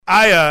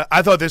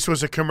I thought this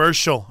was a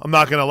commercial. I'm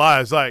not gonna lie. I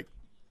was like,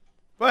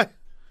 what?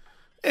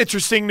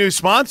 Interesting new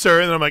sponsor,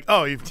 and then I'm like,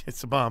 oh,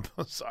 it's a bump.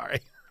 Sorry,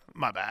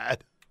 my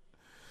bad.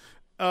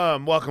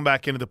 Welcome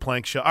back into the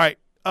Plank Show. All right,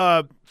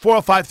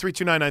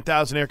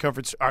 405-329-9000 Air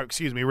Comfort.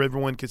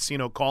 Riverwind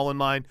Casino call-in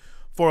line.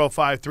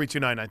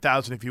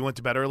 405-329-9000. If you went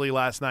to bed early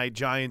last night,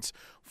 Giants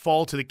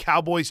fall to the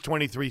Cowboys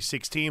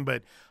 23-16.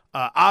 But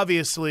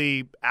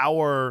obviously,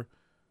 our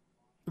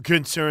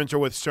concerns are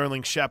with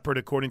Sterling Shepard,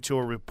 according to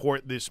a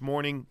report this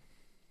morning.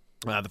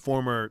 The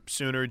former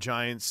Sooner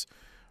Giants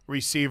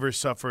receiver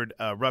suffered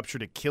a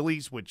ruptured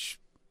Achilles, which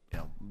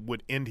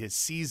would end his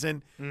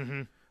season.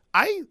 Mm-hmm.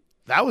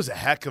 That was a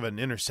heck of an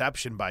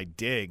interception by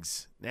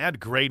Diggs. They had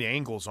great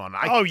angles on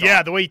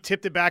it. The way he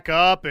tipped it back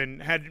up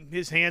and had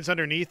his hands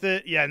underneath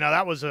it. Yeah, no,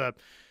 that was a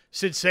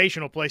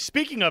sensational play.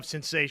 Speaking of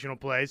sensational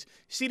plays,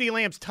 CeeDee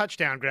Lamb's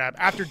touchdown grab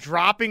after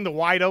dropping the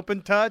wide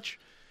open touch,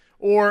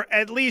 or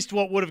at least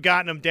what would have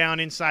gotten him down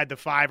inside the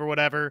 5 or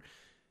whatever.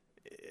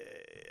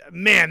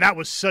 Man, that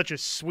was such a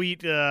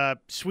sweet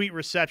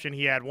reception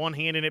he had. One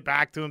handing it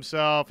back to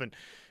himself and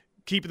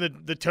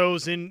keeping the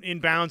toes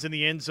in bounds in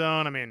the end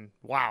zone. I mean,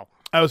 wow.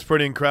 That was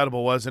pretty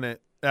incredible, wasn't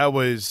it? That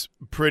was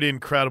pretty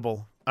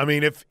incredible. I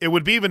mean, if it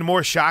would be even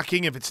more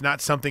shocking if it's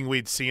not something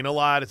we'd seen a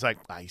lot. It's like,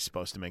 he's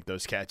supposed to make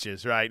those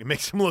catches, right? It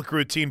makes him look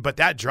routine, but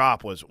that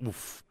drop was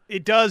oof.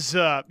 It does,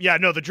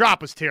 the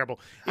drop was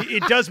terrible.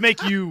 It does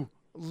make you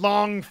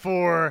long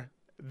for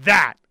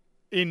that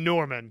in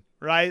Norman,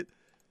 right?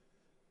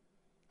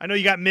 I know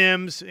you got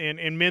Mims,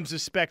 and Mims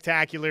is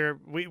spectacular.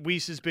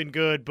 Weiss has been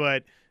good,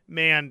 but,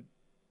 man,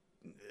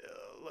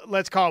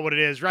 let's call it what it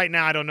is. Right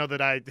now, I don't know that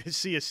I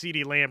see a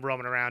CeeDee Lamb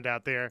roaming around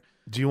out there.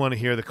 Do you want to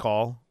hear the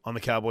call on the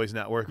Cowboys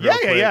Network?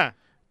 Yeah.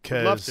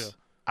 Because love to.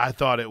 I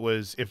thought it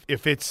was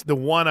if it's the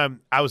one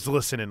I was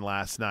listening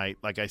last night.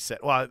 Like I said,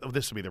 well,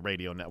 this will be the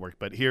radio network,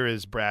 but here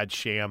is Brad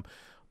Sham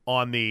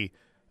on the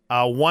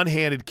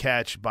one-handed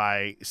catch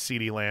by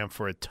CeeDee Lamb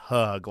for a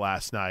tug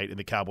last night in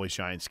the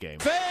Cowboys-Giants game.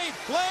 Fade,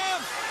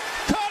 Lamb,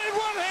 caught in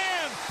one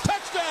hand,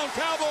 touchdown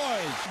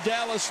Cowboys.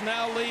 Dallas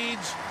now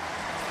leads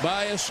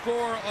by a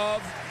score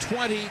of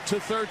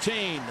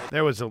 20-13.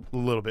 There was a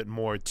little bit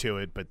more to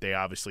it, but they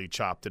obviously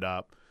chopped it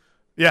up.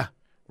 Yeah.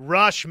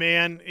 Rush,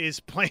 man, is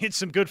playing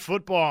some good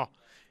football.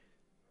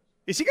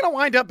 Is he going to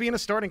wind up being a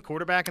starting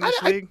quarterback in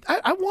this league?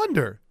 I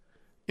wonder.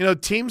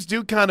 Teams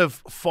do kind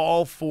of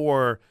fall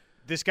for –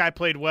 this guy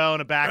played well in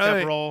a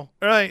backup role.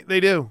 Right, they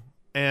do.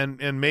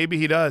 And maybe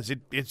he does.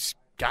 It's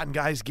gotten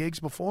guys gigs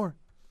before.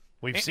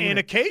 We've seen and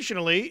it.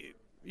 Occasionally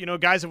 –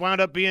 guys have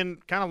wound up being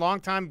kind of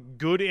long-time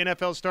good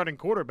NFL starting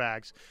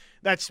quarterbacks.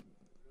 That's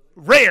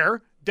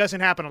rare,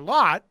 doesn't happen a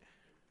lot,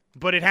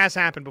 but it has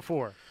happened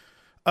before.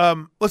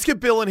 Let's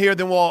get Bill in here,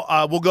 then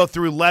we'll go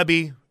through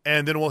Lebby,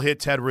 and then we'll hit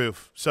Ted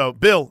Roof. So,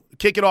 Bill,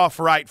 kick it off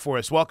right for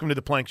us. Welcome to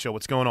the Plank Show.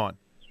 What's going on?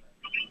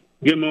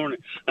 Good morning.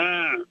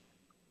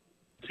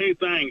 Two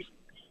things.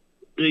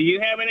 Do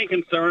you have any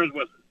concerns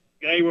with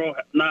Gabriel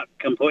not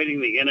completing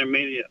the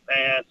intermediate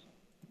pass?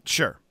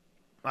 Sure.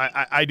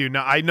 I do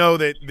not. I know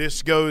that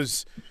this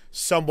goes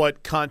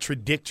somewhat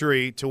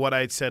contradictory to what I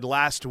had said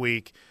last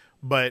week,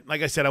 but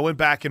like I said, I went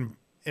back and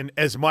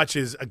as much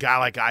as a guy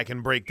like I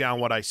can break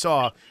down what I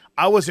saw,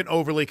 I wasn't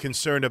overly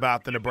concerned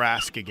about the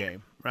Nebraska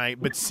game, right?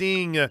 But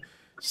seeing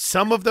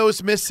some of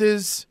those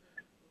misses,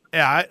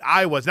 yeah,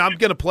 I was. Now I'm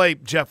going to play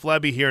Jeff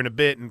Lebby here in a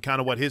bit and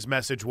kind of what his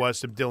message was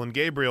to Dillon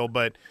Gabriel,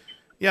 but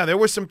yeah, there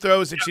were some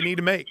throws that you need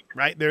to make,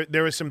 right?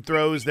 There were some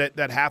throws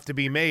that have to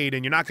be made,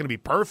 and you're not going to be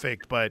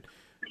perfect, but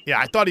yeah,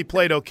 I thought he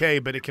played okay,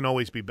 but it can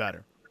always be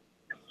better.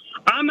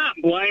 I'm not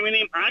blaming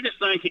him. I just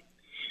think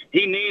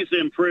he needs to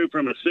improve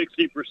from a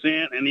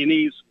 60%, and he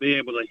needs to be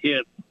able to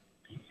hit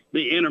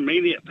the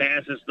intermediate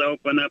passes to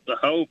open up the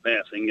whole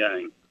passing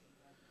game.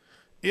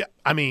 Yeah,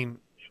 I mean,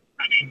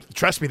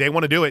 trust me, they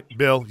want to do it,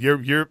 Bill. You're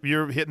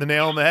hitting the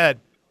nail on the head.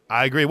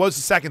 I agree. What was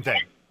the second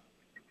thing?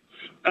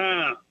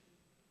 How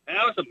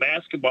is the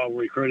basketball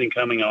recruiting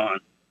coming on?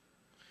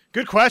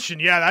 Good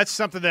question. Yeah, that's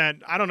something that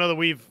I don't know that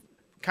we've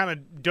kind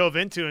of dove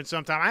into in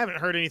some time. I haven't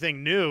heard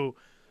anything new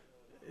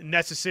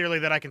necessarily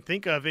that I can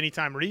think of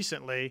anytime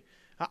recently.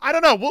 I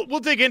don't know. We'll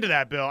dig into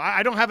that, Bill.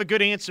 I don't have a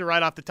good answer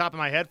right off the top of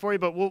my head for you,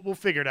 but we'll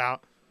figure it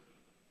out.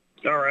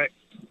 All right.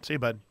 See you,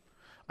 bud.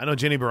 I know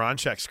Jenny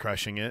Baranchek's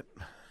crushing it.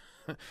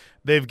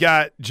 They've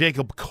got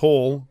Jacob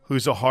Cole,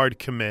 who's a hard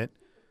commit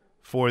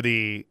for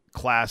the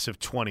class of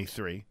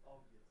 23.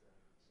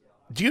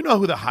 Do you know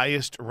who the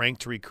highest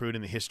ranked recruit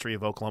in the history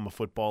of Oklahoma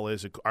football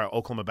is, or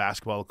Oklahoma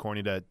basketball,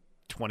 according to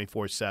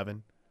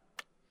 24/7?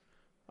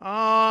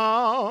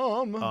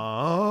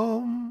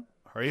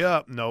 Hurry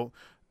up. No.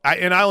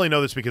 I only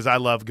know this because I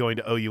love going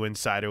to OU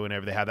Insider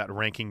whenever they have that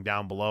ranking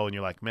down below, and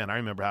you're like, man, I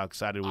remember how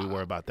excited we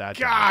were about that.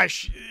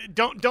 Gosh,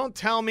 don't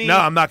tell me. No,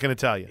 I'm not going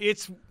to tell you.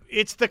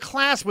 It's the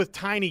class with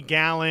Tiny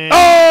Gallon.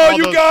 Oh,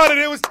 you got it.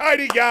 It was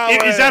Tiny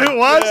Gallon. Is that who it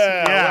was?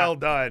 Yeah. Well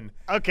done.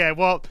 Okay,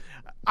 well,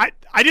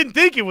 I didn't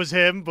think it was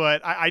him,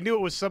 but I knew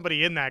it was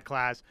somebody in that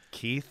class.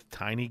 Keith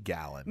Tiny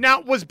Gallon. Now,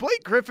 was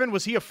Blake Griffin,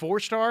 was he a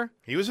 4-star?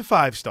 He was a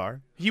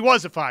 5-star. He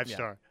was a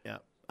 5-star. Yeah.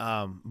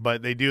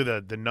 But they do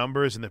the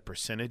numbers and the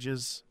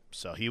percentages.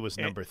 So he was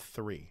number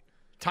 3.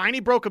 Tiny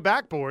broke a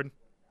backboard.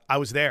 I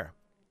was there.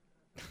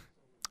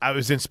 I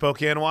was in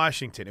Spokane,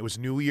 Washington. It was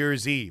New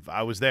Year's Eve.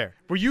 I was there.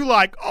 Were you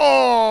like,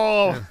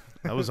 oh?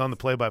 I was on the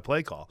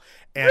play-by-play call.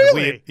 And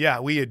Really?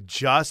 we had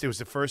just – it was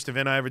the first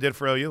event I ever did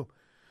for OU.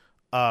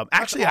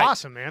 Actually, That's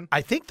awesome, man.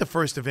 I think the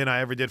first event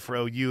I ever did for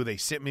OU, they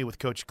sent me with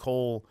Coach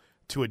Cole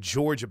to a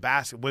Georgia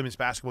women's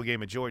basketball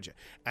game at Georgia,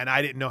 and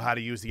I didn't know how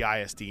to use the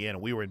ISDN,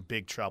 and we were in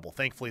big trouble.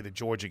 Thankfully, the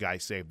Georgia guy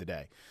saved the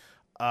day.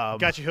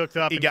 Got you hooked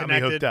up. He and got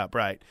connected. me hooked up,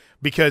 right?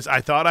 Because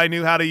I thought I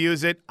knew how to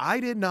use it. I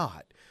did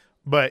not.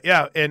 But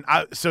yeah, and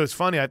so it's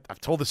funny.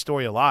 I've told the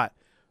story a lot,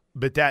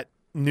 but that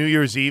New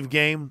Year's Eve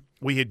game,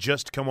 we had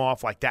just come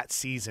off like that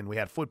season. We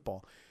had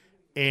football,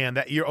 and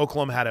that year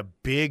Oklahoma had a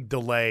big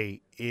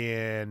delay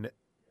in,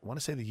 I want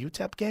to say, the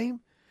UTEP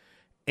game,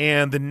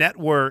 and the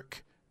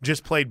network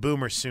just played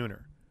Boomer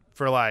Sooner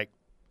for like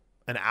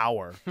an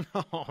hour,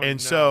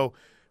 so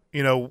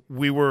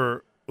we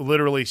were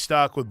literally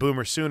stuck with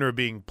Boomer Sooner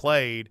being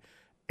played,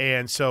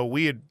 and so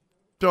we had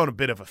thrown a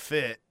bit of a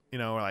fit.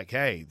 We're like,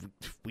 hey,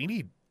 we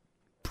need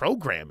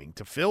programming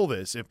to fill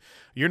this.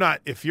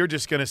 If you're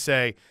just going to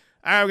say,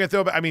 all right, we're going to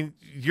throw it back. I mean,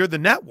 you're the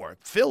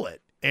network, fill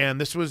it.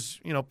 And this was,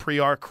 pre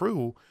our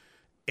crew.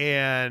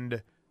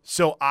 And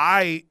so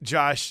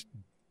Josh,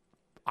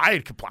 I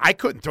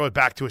couldn't throw it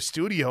back to a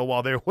studio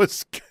while there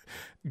was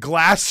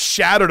glass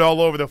shattered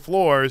all over the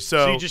floor.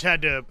 So you just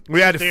had to.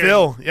 We had to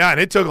fill. Yeah, and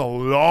it took a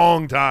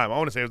long time. I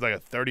want to say it was like a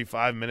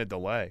 35-minute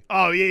delay.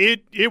 Oh,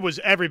 it was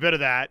every bit of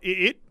that.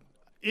 It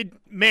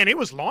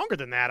was longer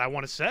than that, I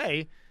want to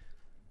say.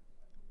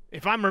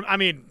 If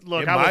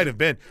look, it might have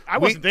been. I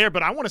wasn't there,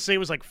 but I want to say it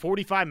was like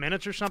 45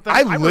 minutes or something.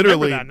 I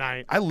remember that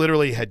night. I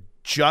literally had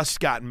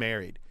just gotten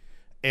married,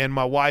 and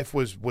my wife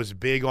was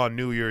big on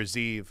New Year's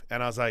Eve,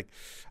 and I was like,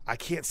 I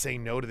can't say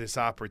no to this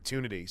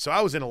opportunity. So I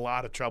was in a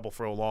lot of trouble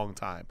for a long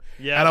time.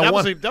 Yeah, and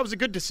that was a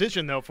good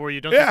decision though for you,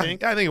 don't you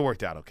think? Yeah, I think it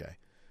worked out okay.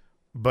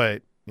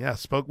 But yeah,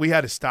 we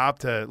had to stop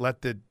to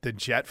let the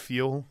jet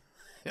fuel.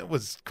 It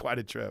was quite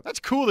a trip. That's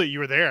cool that you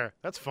were there.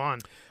 That's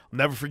fun. I'll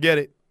never forget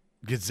it.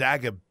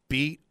 Gonzaga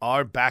beat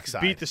our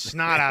backside. Beat the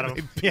snot out of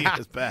them. They beat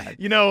us bad.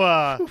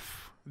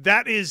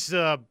 That is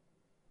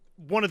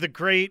one of the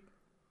great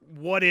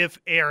what-if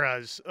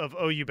eras of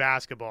OU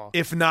basketball.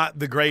 If not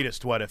the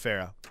greatest what-if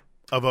era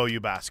of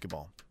OU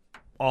basketball.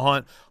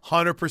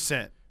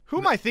 100%. Who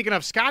am I thinking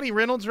of? Scotty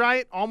Reynolds,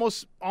 right?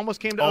 Almost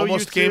came to OU,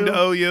 Almost came to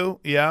OU,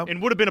 yeah.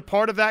 And would have been a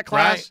part of that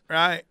class.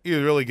 Right. He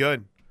was really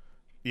good.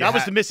 That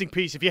was the missing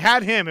piece. If you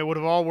had him, it would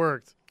have all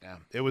worked. Yeah,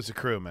 it was a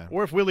crew, man.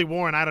 Or if Willie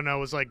Warren, I don't know,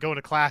 was like going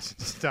to class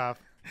and stuff.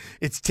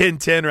 It's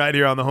 10-10 right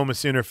here on the Home of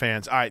Sooner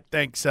Fans. All right,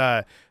 thanks,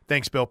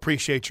 Bill.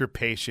 Appreciate your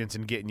patience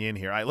and getting you in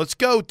here. All right, let's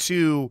go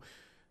to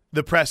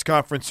the press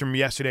conference from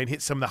yesterday and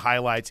hit some of the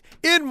highlights,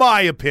 in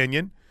my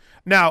opinion.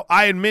 Now,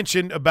 I had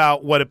mentioned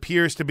about what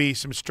appears to be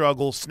some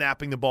struggles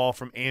snapping the ball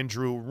from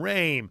Andrew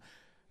Raym.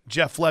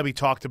 Jeff Lebby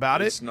talked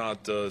about it. It's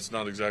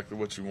not exactly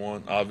what you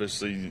want.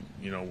 Obviously,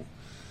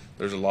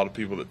 there's a lot of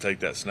people that take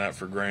that snap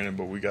for granted,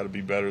 but we got to be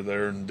better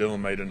there. And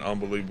Dylan made an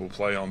unbelievable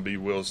play on B.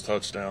 Will's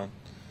touchdown,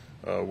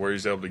 where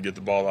he's able to get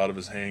the ball out of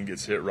his hand,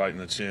 gets hit right in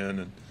the chin,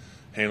 and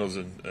handles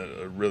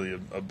really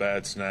a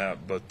bad snap.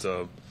 But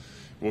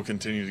we'll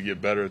continue to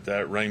get better at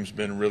that. Raym's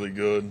been really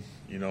good.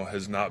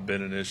 Has not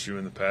been an issue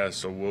in the past,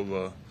 so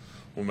we'll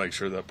make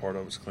sure that part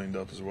of it's cleaned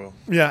up as well.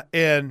 Yeah,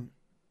 and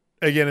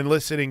again, in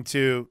listening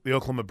to the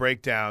Oklahoma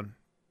breakdown,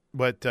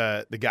 what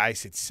the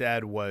guys had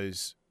said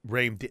was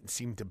Raym didn't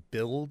seem to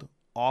build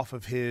off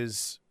of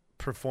his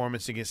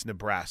performance against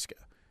Nebraska.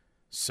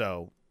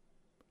 So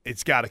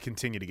it's got to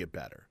continue to get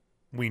better.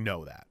 We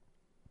know that.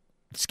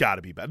 It's got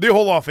to be better. The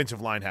whole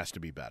offensive line has to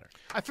be better.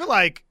 I feel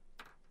like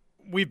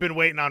we've been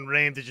waiting on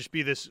Raym to just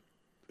be this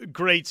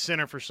great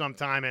center for some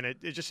time, and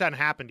it just hadn't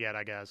happened yet,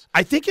 I guess.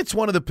 I think it's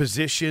one of the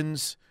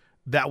positions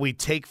that we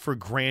take for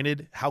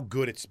granted how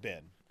good it's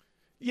been.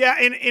 Yeah,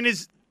 and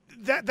is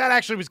that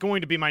actually was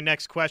going to be my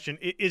next question.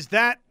 Is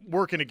that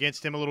working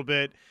against him a little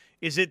bit?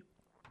 Is it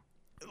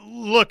 –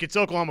 look, it's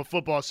Oklahoma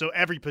football, so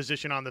every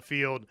position on the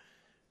field,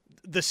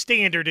 the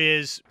standard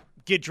is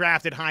get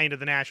drafted high into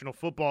the National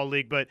Football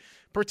League, but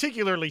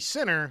particularly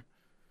center,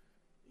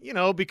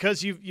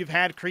 because you've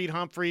had Creed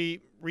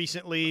Humphrey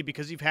recently,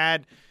 because you've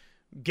had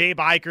Gabe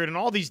Eichert and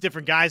all these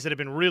different guys that have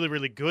been really,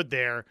 really good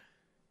there.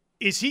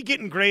 Is he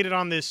getting graded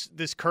on this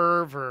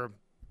curve or –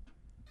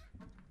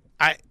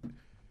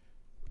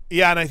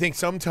 Yeah, and I think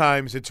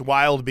sometimes it's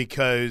wild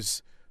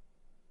because,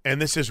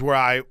 and this is where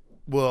I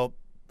will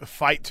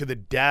fight to the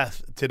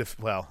death.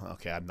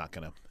 I'm not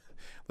going to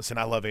 – listen,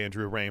 I love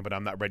Andrew Raym, but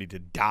I'm not ready to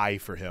die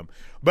for him.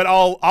 But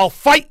I'll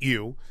fight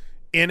you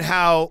in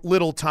how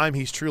little time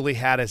he's truly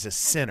had as a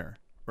center,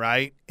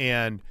 right?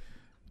 And,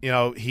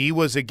 he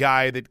was a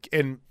guy that –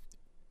 and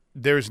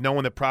there's no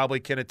one that probably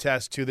can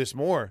attest to this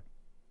more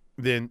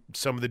than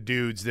some of the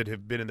dudes that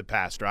have been in the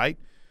past, right?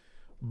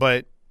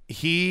 But –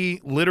 he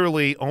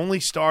literally only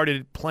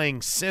started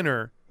playing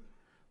center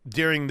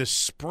during the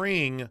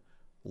spring,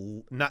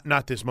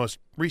 not this most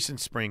recent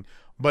spring,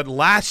 But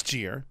last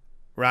year,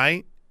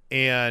 right,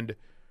 and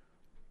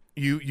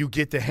you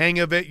get the hang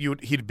of it.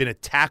 He'd been a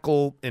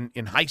tackle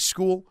in high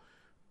school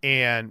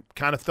and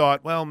kind of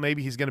thought, well,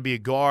 maybe he's going to be a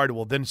guard.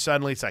 Well, then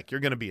suddenly it's like you're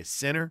going to be a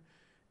center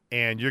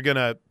and you're going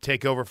to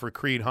take over for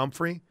Creed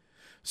Humphrey.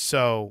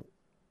 So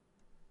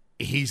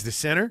he's the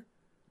center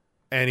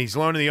and he's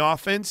learning the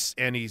offense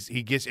and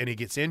he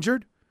gets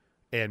injured.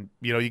 And,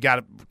 you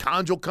got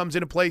Conjul comes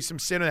into play, some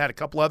center. Had a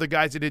couple other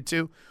guys that did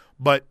too.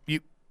 But you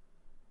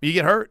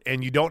get hurt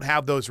and you don't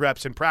have those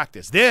reps in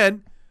practice.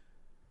 Then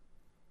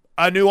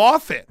a new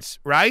offense,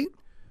 right?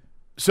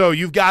 So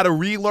you've got to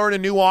relearn a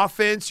new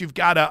offense. You've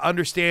got to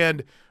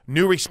understand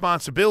new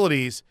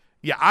responsibilities.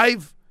 Yeah,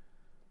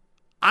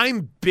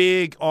 I'm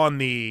big on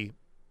the,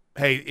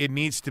 hey, it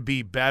needs to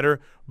be better,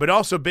 but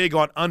also big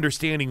on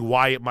understanding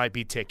why it might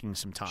be taking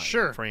some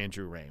time for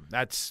Andrew Raym.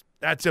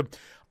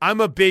 I'm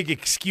a big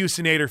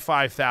excuseinator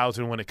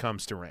 5,000 when it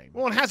comes to Raym.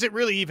 Well, and has it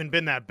really even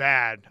been that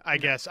bad, I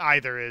guess,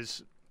 either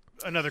is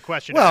another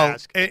question to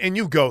ask. And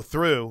you go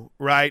through,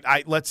 right?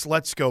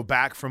 Let's go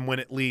back from when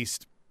at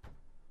least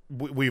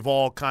we've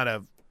all kind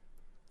of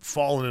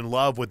fallen in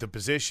love with the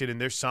position,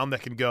 and there's some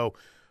that can go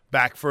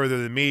back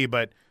further than me,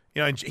 but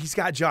and he's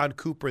got John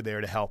Cooper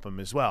there to help him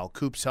as well.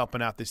 Coop's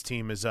helping out this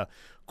team as a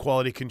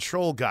quality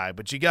control guy,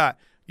 but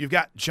you've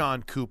got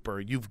John Cooper.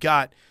 You've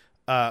got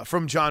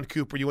from John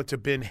Cooper, you went to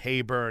Ben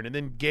Hayburn, and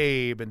then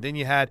Gabe, and then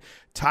you had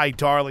Ty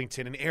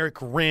Darlington, and Eric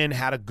Wren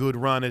had a good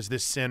run as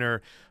this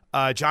center.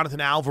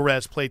 Jonathan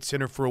Alvarez played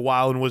center for a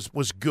while and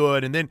was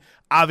good, and then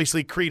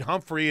obviously Creed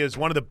Humphrey is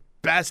one of the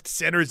best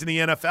centers in the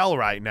NFL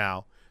right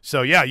now.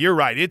 So yeah, you're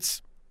right.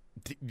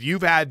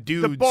 You've had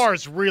dudes. The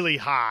bar's really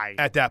high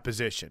at that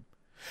position,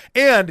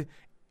 and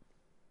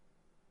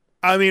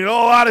I mean, in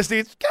all honesty,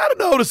 it's kind of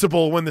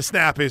noticeable when the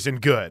snap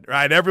isn't good,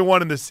 right?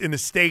 Everyone in the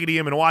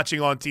stadium and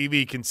watching on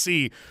TV can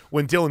see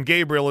when Dillon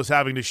Gabriel is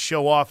having to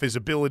show off his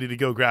ability to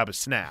go grab a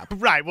snap.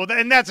 Right. Well,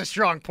 and that's a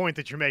strong point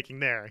that you're making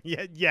there.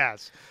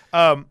 Yes.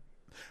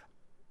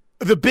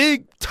 The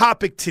big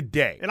topic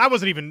today. And I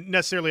wasn't even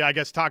necessarily, I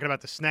guess, talking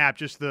about the snap,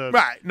 just the –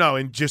 Right. No,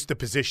 and just the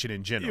position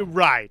in general.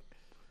 Right.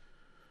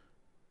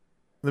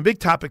 The big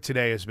topic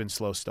today has been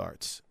slow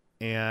starts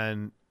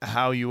and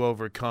how you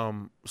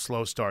overcome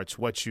slow starts,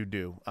 what you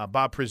do.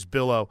 Bob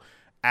Prisbillo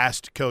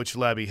asked Coach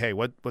Lebby, hey,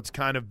 what's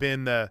kind of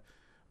been the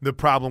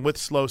problem with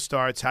slow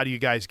starts? How do you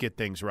guys get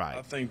things right?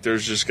 I think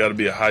there's just got to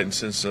be a heightened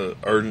sense of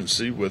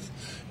urgency with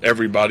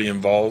everybody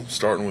involved,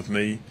 starting with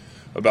me,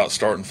 about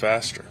starting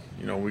faster.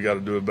 We got to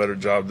do a better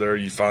job there.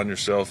 You find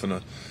yourself in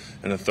a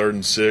 3rd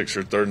and 6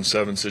 or 3rd and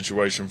 7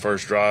 situation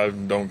first drive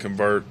and don't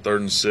convert, 3rd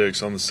and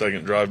 6 on the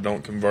second drive,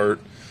 don't convert,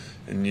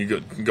 and you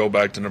go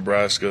back to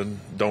Nebraska,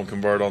 don't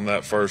convert on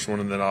that first one,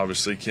 and then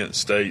obviously Kent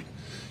State,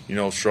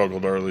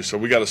 struggled early. So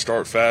we got to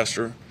start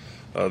faster.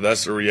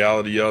 That's the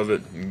reality of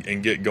it,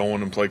 and get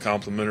going and play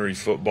complementary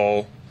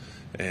football,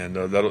 and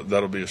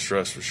that'll be a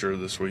stress for sure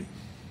this week.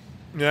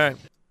 Yeah.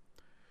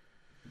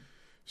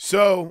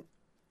 So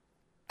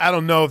I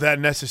don't know if that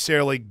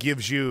necessarily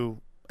gives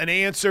you an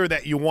answer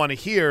that you want to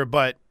hear,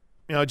 but,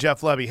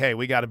 Jeff Lebby, hey,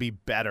 we got to be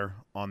better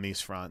on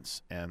these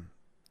fronts, and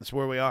that's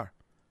where we are.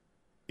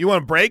 You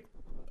want a break?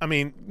 I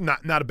mean,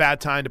 not a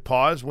bad time to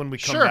pause when we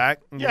come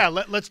back. Yeah,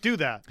 let's do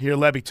that. Hear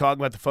Lebby talk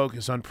about the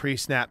focus on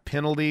pre-snap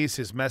penalties,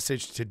 his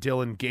message to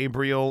Dillon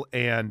Gabriel,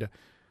 and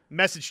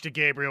message to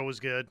Gabriel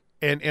was good.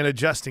 And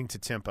adjusting to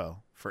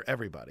tempo for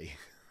everybody,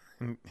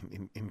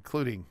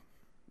 including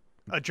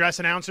address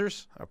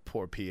announcers. Our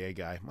poor PA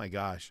guy. My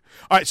gosh.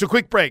 All right, so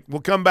quick break.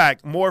 We'll come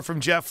back. More from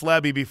Jeff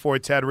Lebby before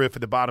Ted Roof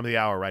at the bottom of the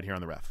hour right here on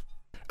The Ref.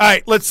 All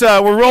right,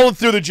 we're rolling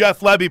through the Jeff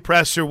Lebby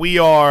presser. We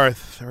are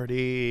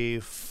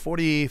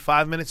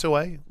 45 minutes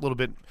away, a little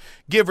bit,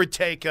 give or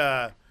take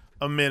a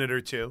minute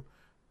or two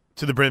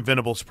to the Brent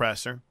Venables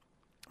presser.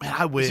 Man,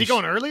 I wish. Is he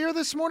going earlier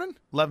this morning?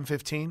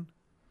 11:15.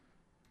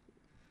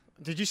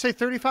 Did you say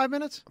 35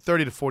 minutes?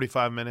 30 to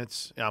 45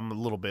 minutes. I'm a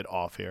little bit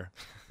off here,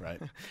 right?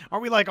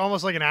 Aren't we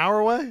almost like an hour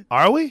away?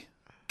 Are we?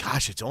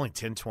 Gosh, it's only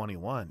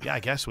 10:21. Yeah,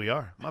 I guess we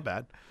are. My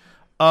bad.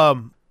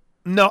 No,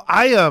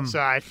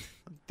 Sorry.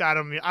 I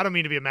don't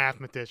mean to be a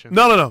mathematician.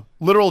 No.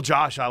 Literal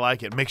Josh, I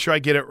like it. Make sure I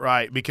get it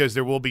right because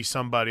there will be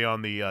somebody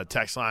on the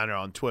text line or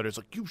on Twitter. It's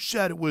like, you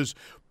said it was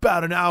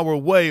about an hour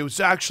away. It was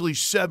actually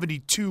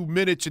 72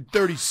 minutes and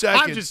 30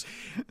 seconds.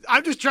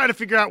 I'm just trying to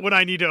figure out when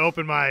I need to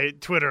open my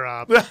Twitter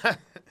up. That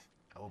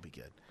will be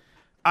good.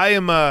 I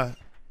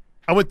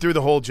went through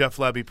the whole Jeff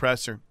Lebby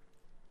presser,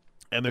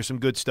 and there's some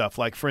good stuff.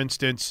 Like, for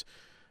instance,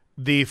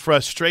 the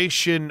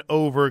frustration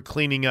over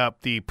cleaning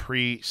up the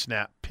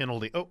pre-snap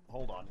penalty. Oh,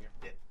 hold on here.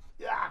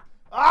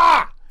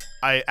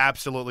 I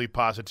absolutely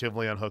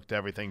positively unhooked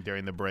everything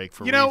during the break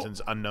for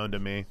reasons unknown to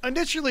me.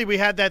 Initially, we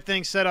had that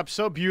thing set up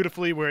so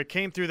beautifully where it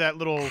came through that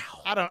little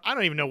I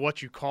don't even know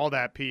what you call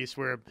that piece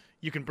where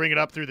you can bring it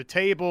up through the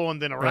table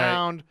and then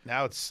around. Right.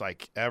 Now it's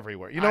like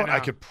everywhere. You know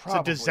what? It's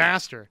a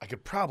disaster. I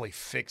could probably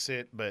fix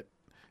it, but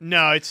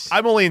no,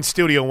 I'm only in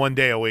studio one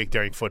day a week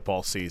during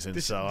football season.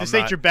 This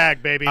ain't your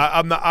bag, baby.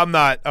 I'm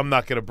not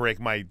going to break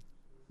my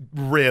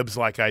ribs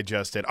like I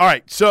just did. All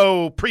right,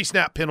 so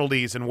pre-snap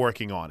penalties and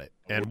working on it.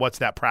 And what's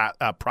that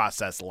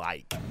process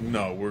like?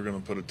 No, we're going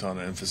to put a ton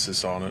of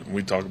emphasis on it.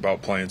 We talk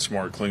about playing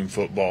smart, clean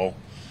football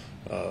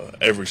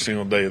every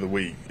single day of the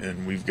week,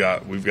 and we've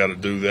got to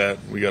do that.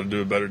 We got to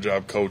do a better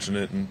job coaching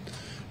it,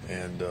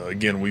 and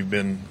again, we've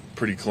been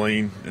pretty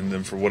clean, and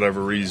then for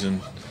whatever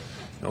reason,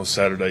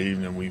 Saturday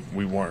evening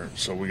we weren't.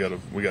 So we got to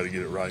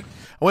get it right.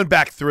 I went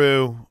back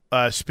through.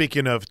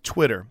 Speaking of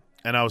Twitter,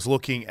 and I was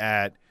looking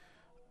at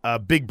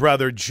Big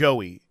Brother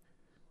Joey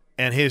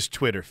and his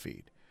Twitter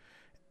feed.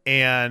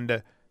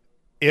 And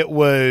it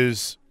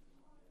was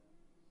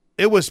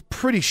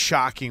pretty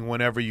shocking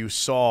whenever you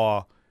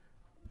saw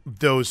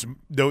those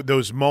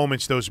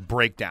moments, those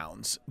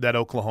breakdowns that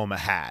Oklahoma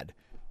had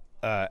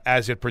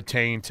as it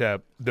pertained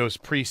to those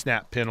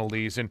pre-snap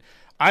penalties. And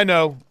I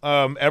know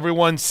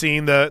everyone's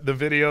seen the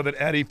video that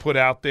Eddie put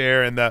out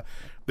there and the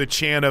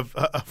chant of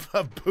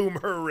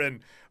Boomer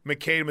and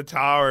McCade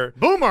Matar.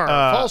 Boomer,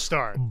 false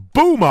start.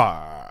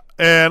 Boomer.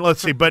 And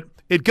let's see, but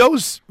it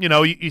goes,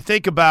 you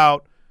think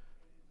about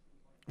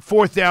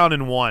 4th down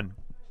and 1,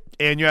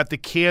 and you're at the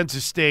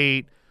Kansas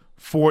State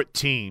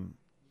 14,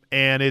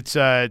 and it's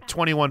a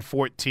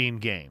 21-14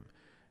 game,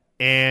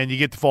 and you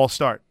get the false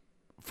start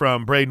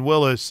from Braden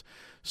Willis.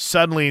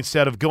 Suddenly,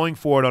 instead of going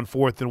for it on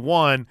 4th and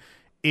 1,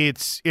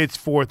 it's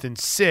 4th and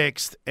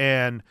 6,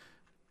 and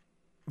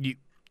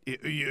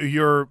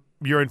you're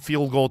in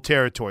field goal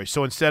territory.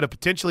 So instead of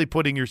potentially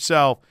putting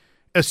yourself,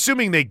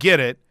 assuming they get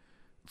it,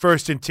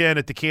 1st and 10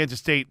 at the Kansas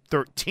State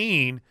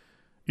 13,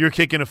 you're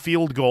kicking a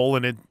field goal,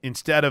 and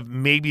instead of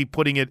maybe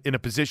putting it in a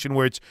position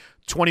where it's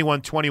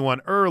 21-21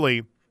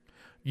 early,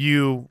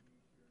 you're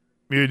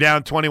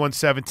down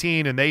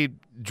 21-17, and they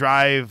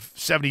drive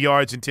 70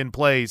 yards in 10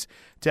 plays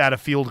to add a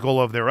field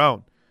goal of their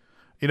own.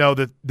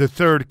 The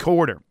third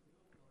quarter,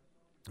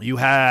 you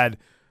had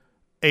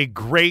a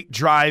great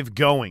drive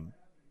going,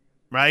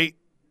 right?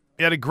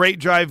 You had a great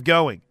drive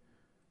going,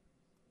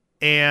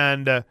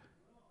 and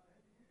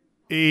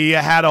you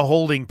had a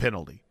holding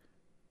penalty.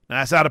 Now,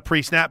 that's not a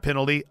pre-snap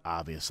penalty,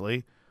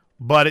 obviously,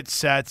 but it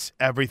sets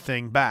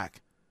everything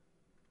back.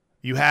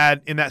 You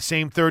had, in that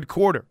same third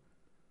quarter,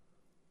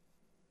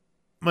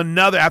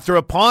 after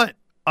a punt,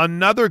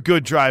 another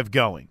good drive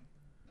going.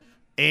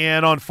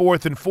 And on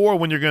 4th and 4,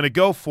 when you're going to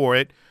go for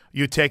it,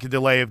 you take a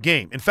delay of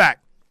game. In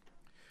fact,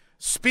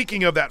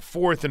 speaking of that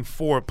 4th and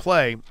 4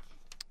 play,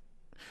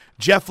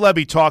 Jeff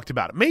Lebby talked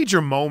about it.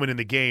 Major moment in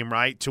the game,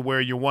 right, to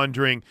where you're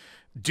wondering,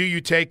 do you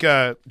take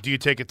a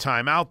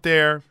timeout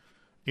there?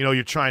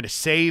 You're trying to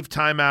save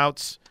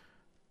timeouts.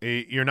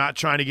 You're not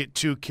trying to get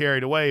too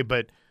carried away.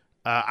 But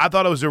I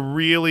thought it was a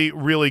really,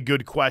 really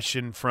good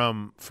question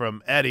from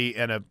Eddie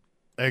and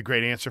a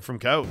great answer from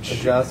Coach.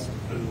 Adjust.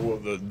 Well,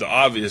 the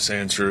obvious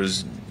answer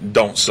is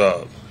don't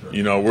sub.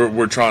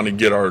 We're trying to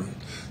get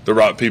the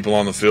right people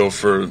on the field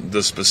for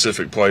the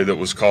specific play that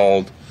was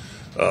called.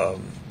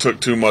 Took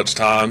too much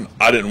time.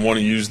 I didn't want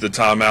to use the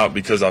timeout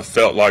because I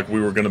felt like we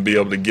were going to be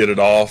able to get it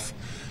off,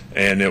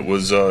 and it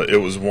was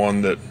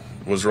one that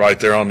was right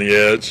there on the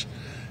edge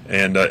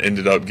and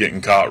ended up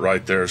getting caught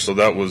right there. So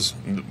that was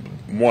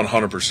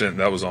 100%.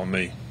 That was on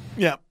me.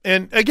 Yeah,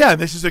 and again,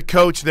 this is a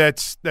coach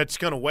that's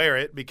going to wear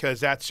it because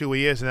that's who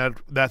he is and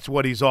that's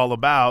what he's all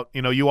about.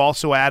 You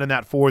also add in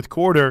that fourth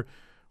quarter,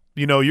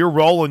 you're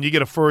rolling, you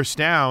get a first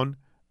down,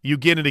 you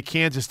get into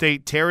Kansas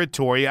State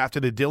territory after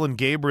the Dillon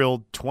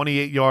Gabriel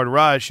 28-yard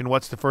rush, and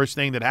what's the first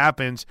thing that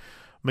happens?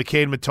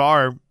 McCade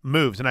Matar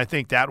moves, and I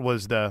think that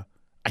was the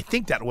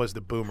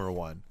Boomer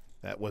one.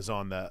 That was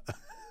on the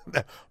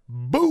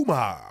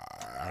Boomer.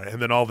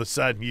 And then all of a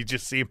sudden you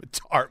just see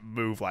Matar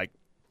move like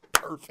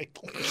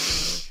perfectly.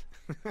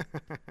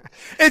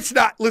 It's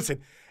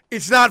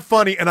not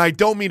funny, and I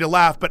don't mean to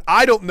laugh, but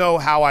I don't know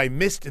how I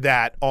missed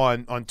that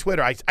on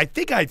Twitter. I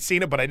think I'd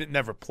seen it, but I didn't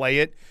never play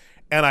it.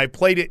 And I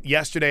played it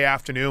yesterday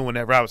afternoon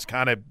whenever I was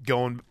kind of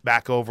going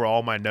back over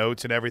all my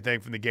notes and everything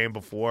from the game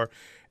before.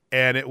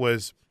 And it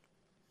was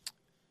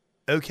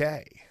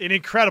okay. An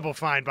incredible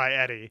find by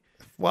Eddie.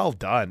 Well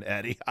done,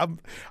 Eddie. I'm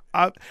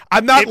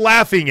not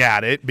laughing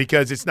at it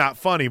because it's not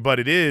funny, but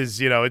it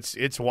is,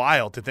 it's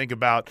wild to think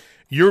about.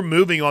 You're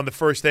moving on the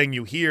first thing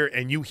you hear,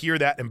 and you hear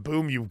that, and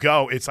boom, you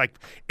go. It's like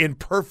in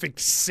perfect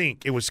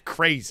sync. It was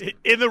crazy.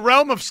 In the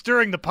realm of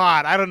stirring the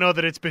pot, I don't know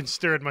that it's been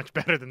stirred much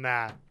better than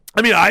that.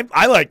 I mean, I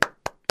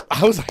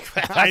was like,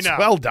 that's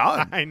well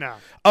done. I know.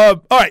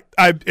 All right.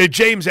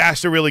 James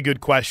asked a really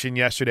good question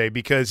yesterday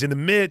because in the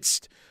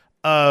midst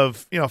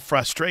of,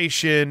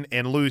 frustration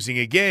and losing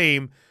a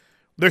game,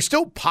 there's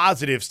still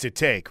positives to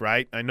take,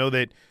 right? I know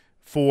that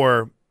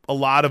for a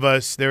lot of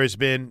us, there has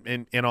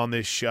been, and on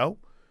this show,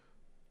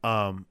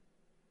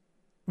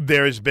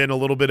 there has been a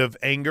little bit of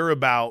anger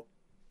about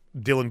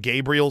Dillon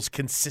Gabriel's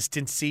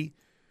consistency,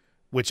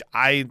 which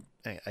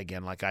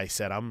again, like I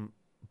said, I'm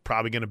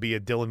probably going to be a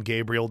Dillon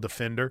Gabriel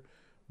defender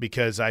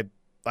because I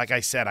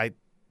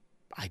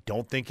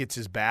don't think it's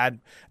as bad.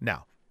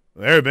 Now,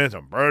 there have been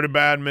some pretty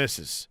bad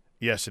misses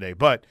yesterday,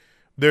 but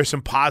there's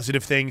some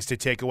positive things to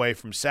take away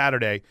from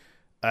Saturday.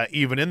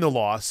 even in the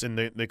loss, and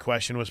the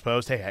question was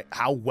posed, hey,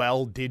 how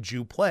well did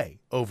you play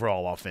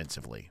overall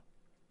offensively?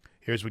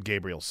 Here's what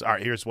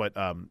here's what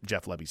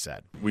Jeff Lebby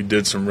said. We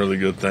did some really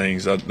good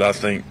things. I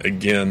think,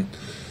 again,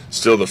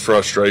 still the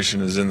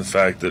frustration is in the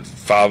fact that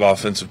 5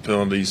 offensive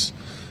penalties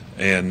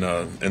and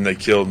they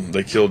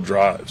killed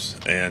drives.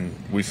 And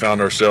we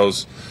found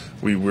ourselves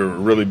we were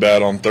really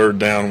bad on third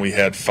down. We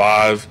had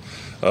 5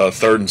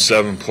 3rd and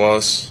 7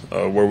 plus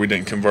where we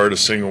didn't convert a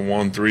single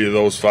one. 3 of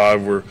those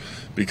 5 were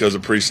because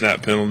of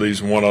pre-snap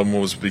penalties. One of them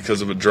was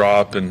because of a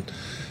drop. And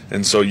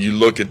so you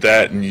look at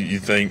that and you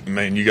think,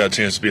 man, you got a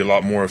chance to be a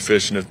lot more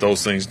efficient if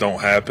those things don't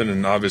happen.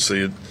 And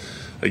obviously,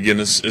 again,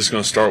 it's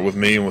going to start with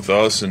me and with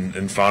us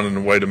and finding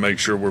a way to make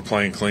sure we're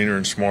playing cleaner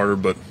and smarter,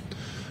 but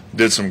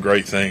did some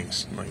great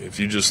things. Like if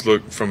you just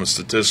look from a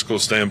statistical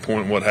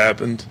standpoint what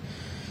happened,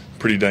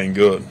 pretty dang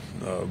good.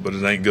 But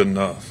it ain't good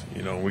enough.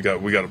 You know, we got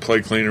to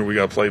play cleaner, we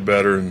got to play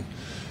better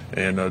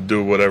and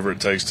do whatever it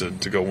takes to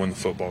go win the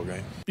football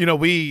game. You know,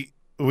 we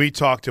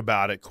talked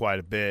about it quite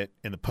a bit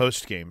in the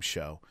post-game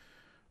show.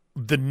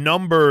 The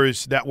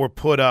numbers that were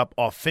put up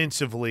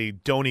offensively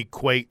don't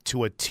equate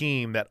to a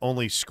team that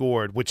only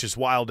scored, which is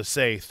wild to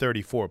say,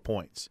 34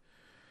 points.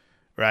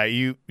 Right?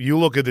 You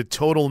look at the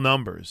total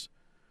numbers.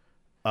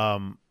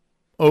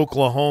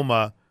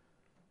 Oklahoma,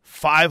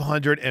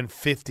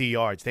 550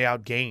 yards. They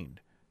outgained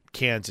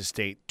Kansas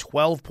State.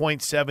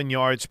 12.7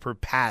 yards per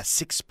pass,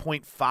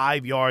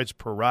 6.5 yards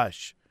per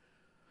rush.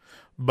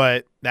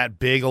 But that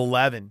big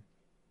 11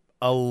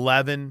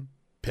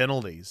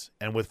 penalties.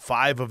 And with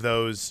 5 of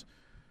those,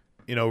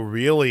 you know,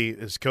 really,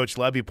 as Coach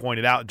Lebby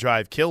pointed out,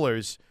 drive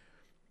killers,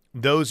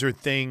 those are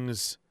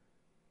things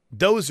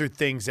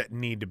that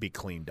need to be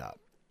cleaned up,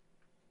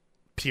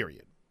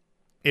 period,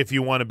 if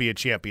you want to be a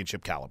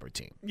championship caliber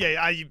team.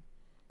 Yeah,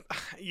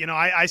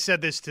 I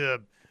said this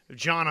to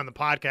John on the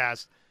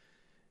podcast.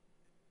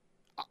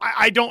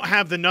 I don't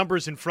have the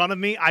numbers in front of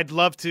me. I'd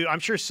love to. I'm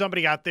sure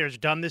somebody out there has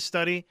done this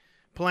study,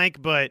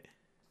 Plank, but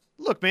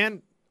look,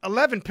 man,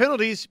 11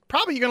 penalties,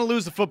 probably you're going to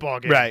lose the football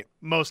game right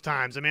most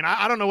times. I mean,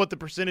 I don't know what the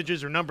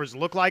percentages or numbers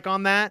look like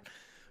on that,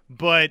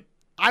 but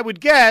I would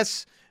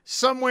guess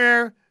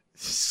somewhere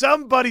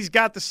somebody's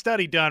got the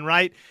study done,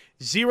 right?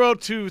 0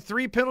 to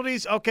 3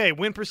 penalties, okay,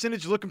 win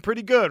percentage looking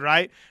pretty good,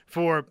 right,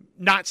 for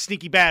not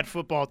sneaky bad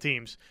football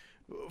teams.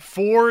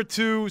 4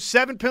 to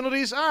 7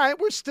 penalties, all right,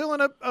 we're still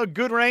in a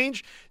good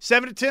range.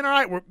 7 to 10, all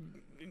right, we're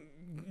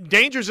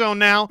danger zone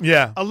now.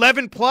 Yeah.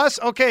 11 plus,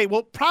 okay,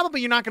 well,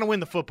 probably you're not going to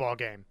win the football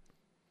game.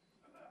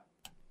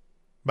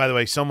 By the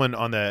way, someone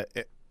on the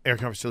Air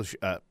Comfort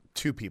Solutions,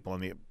 2 people on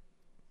the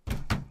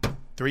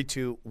 3,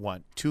 2,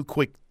 1. 2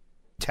 quick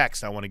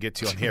texts I want to get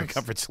to on the Air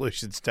Comfort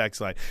Solutions text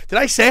line. Did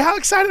I say how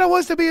excited I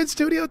was to be in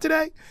studio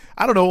today?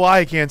 I don't know why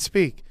I can't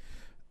speak.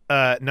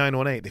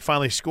 918. They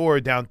finally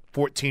scored down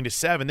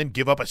 14-7, then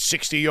give up a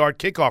 60-yard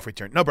kickoff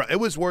return. No, bro, it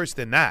was worse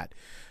than that.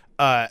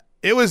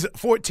 It was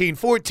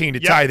 14-14 to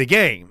tie the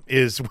game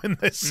is when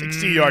the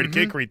 60-yard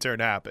kick return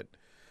happened.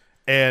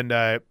 And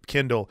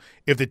Kendall,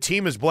 if the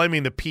team is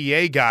blaming the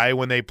PA guy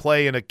when they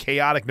play in a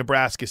chaotic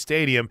Nebraska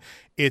stadium,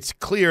 it's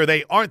clear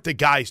they aren't the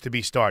guys to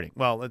be starting.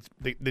 Well,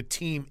 the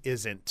team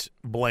isn't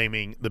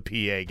blaming the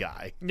PA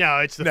guy. No,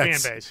 it's the fan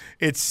base.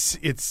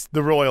 It's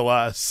the royal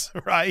us,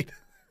 right?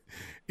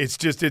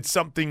 It's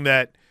something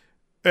that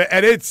 –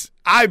 and it's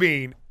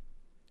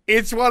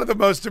one of the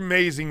most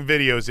amazing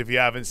videos if you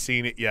haven't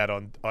seen it yet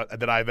on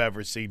that I've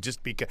ever seen,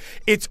 just because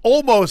it's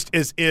almost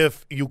as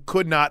if you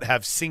could not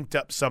have synced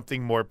up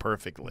something more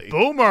perfectly.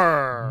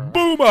 Boomer.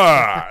 Boom,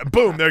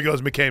 there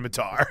goes McKay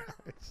Matar.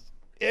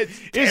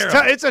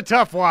 It's a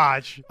tough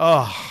watch.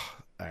 Oh,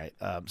 all right.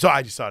 So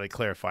I just thought I'd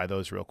clarify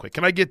those real quick.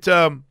 Can I get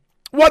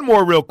one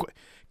more real quick?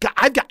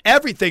 I've got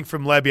everything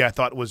from Lebby I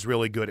thought was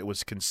really good. It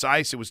was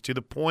concise. It was to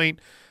the point.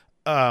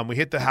 We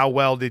hit the how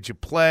well did you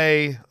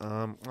play.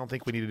 I don't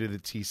think we need to do the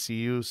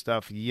TCU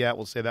stuff yet.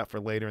 We'll say that for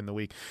later in the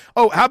week.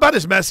 Oh, how about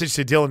his message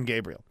to Dillon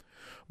Gabriel?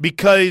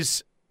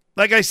 Because,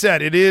 like I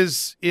said, it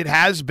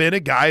has been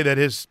a guy that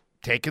has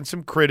taken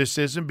some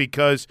criticism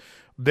because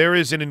there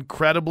is an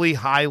incredibly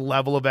high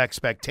level of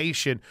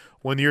expectation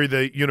when you're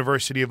the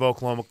University of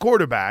Oklahoma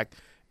quarterback.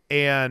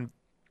 And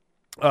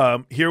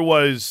here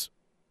was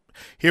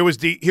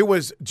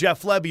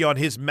Jeff Lebby on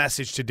his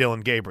message to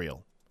Dillon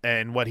Gabriel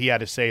and what he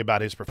had to say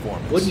about his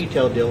performance. What did you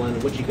tell Dillon?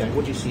 What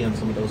you see on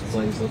some of those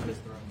plays?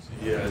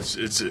 Yeah,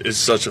 it's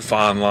such a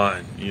fine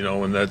line, you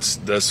know, and that's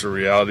the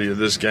reality of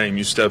this game.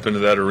 You step into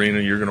that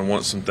arena, you're going to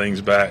want some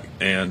things back.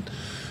 And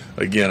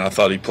again, I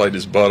thought he played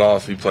his butt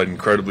off. He played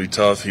incredibly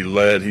tough. He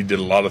led. He did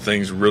a lot of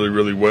things really,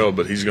 really well.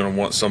 But he's going to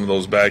want some of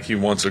those back. He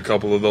wants a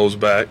couple of those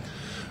back.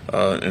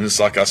 And it's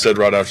like I said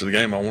right after the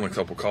game, I want a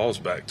couple calls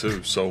back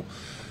too. So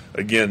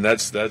again,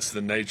 that's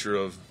the nature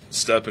of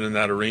stepping in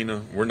that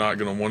arena. We're not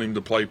going to want him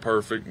to play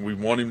perfect. We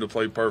want him to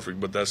play perfect,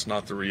 but that's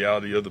not the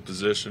reality of the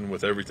position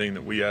with everything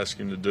that we ask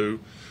him to do.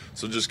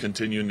 So just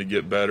continuing to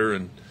get better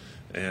and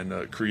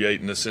and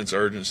creating a sense of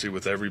urgency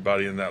with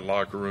everybody in that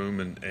locker room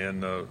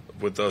and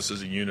with us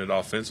as a unit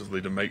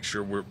offensively to make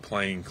sure we're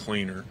playing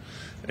cleaner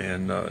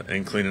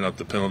and cleaning up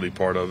the penalty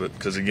part of it.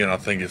 Because, again, I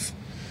think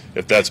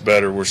if that's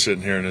better, we're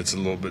sitting here and it's a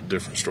little bit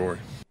different story.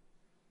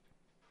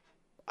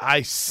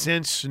 I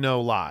sense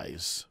no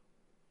lies.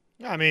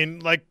 I mean,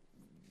 like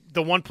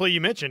the one play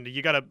you mentioned,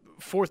 you got a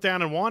 4th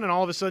down and 1, and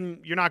all of a sudden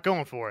you're not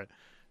going for it.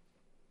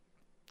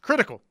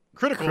 Critical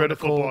in the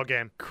football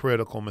game.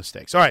 Critical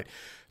mistakes. All right.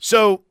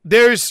 So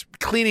there's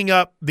cleaning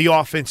up the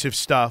offensive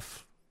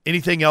stuff.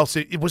 Anything else?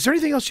 Was there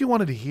anything else you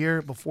wanted to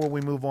hear before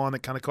we move on that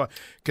kind of caught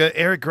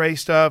Eric Gray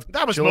stuff?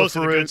 That was Joe most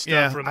of the Farouk? good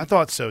stuff I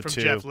thought so from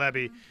too. Jeff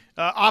Levy.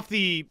 Off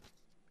the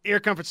Air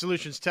Comfort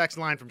Solutions text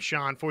line from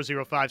Sean,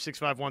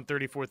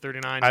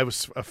 405-651-3439. I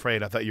was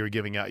afraid. I thought you were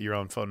giving out your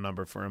own phone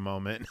number for a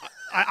moment.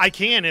 I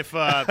can if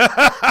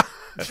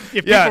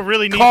people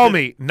really need call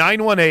me,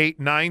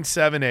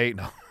 918-978.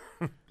 No.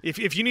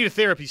 If you need a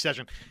therapy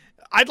session.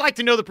 I'd like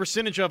to know the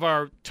percentage of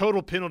our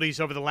total penalties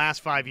over the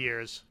last 5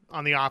 years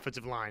on the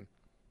offensive line.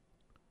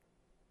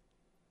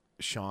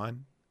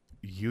 Sean,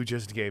 you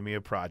just gave me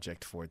a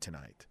project for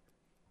tonight.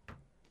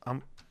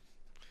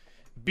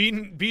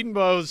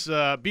 Beanbaugh's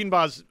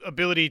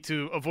ability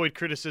to avoid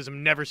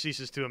criticism never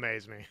ceases to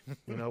amaze me.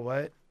 You know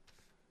what?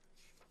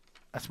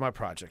 That's my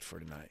project for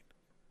tonight.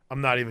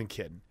 I'm not even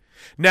kidding.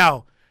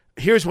 Now,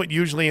 here's what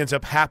usually ends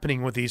up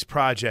happening with these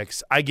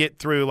projects. I get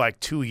through like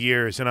 2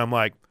 years, and I'm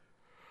like,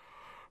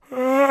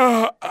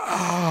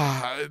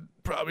 I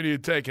probably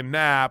need to take a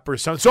nap or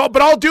something. So,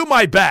 but I'll do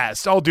my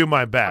best. I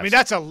mean,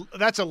 that's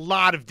a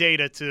lot of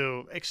data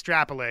to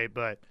extrapolate,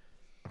 but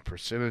a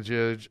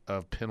percentage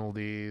of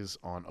penalties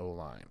on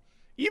O-line.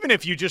 Even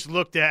if you just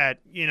looked at,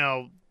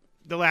 the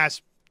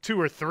last 2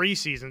 or 3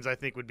 seasons, I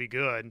think would be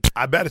good.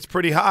 I bet it's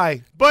pretty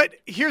high. But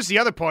here's the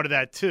other part of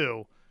that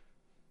too.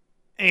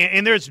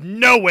 And there's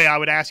no way I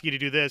would ask you to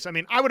do this. I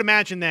mean, I would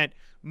imagine that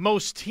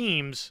most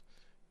teams,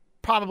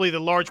 probably the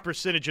large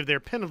percentage of their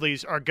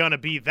penalties are going to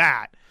be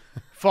that.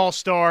 False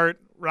start,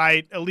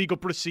 right? Illegal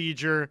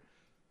procedure.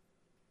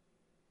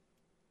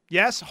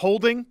 Yes,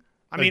 holding.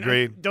 I mean,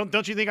 agreed.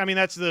 Don't you think? I mean,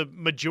 that's the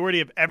majority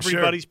of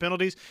everybody's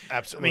penalties.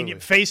 Absolutely. I mean,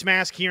 face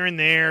mask here and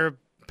there,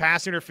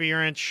 pass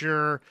interference,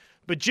 sure.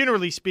 But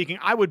generally speaking,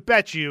 I would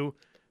bet you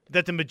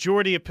that the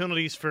majority of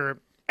penalties for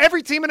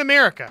every team in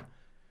America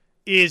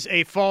is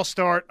a false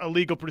start,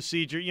 illegal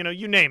procedure,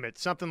 you name it,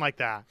 something like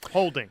that.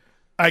 Holding.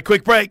 All right,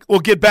 quick break.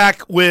 We'll get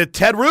back with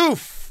Ted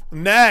Roof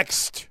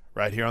next,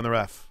 right here on The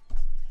Ref.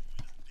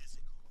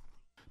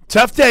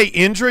 Tough day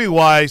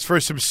injury-wise for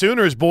some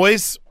Sooners,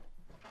 boys.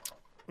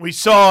 We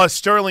saw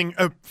Sterling,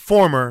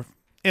 former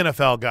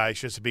NFL guy,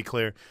 just to be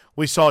clear.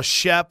 We saw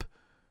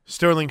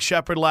Sterling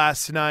Shepard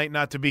last night,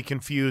 not to be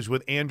confused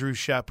with Andrew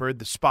Shepard,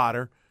 the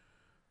spotter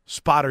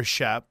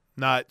Shep,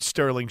 not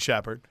Sterling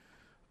Shepard.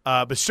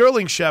 But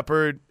Sterling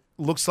Shepard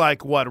looks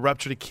like,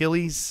 ruptured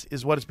Achilles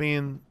is what is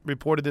being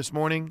reported this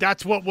morning?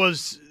 That's what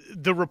was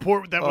the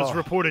report that was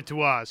reported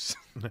to us.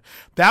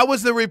 That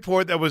was the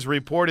report that was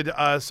reported to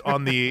us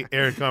on the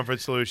Air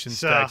Comfort Solutions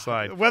text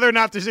line. Whether or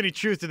not there's any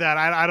truth to that,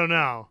 I don't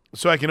know.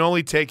 So I can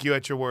only take you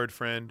at your word,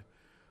 friend.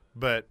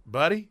 But,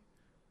 buddy,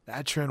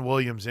 that Trent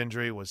Williams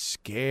injury was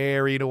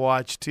scary to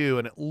watch, too.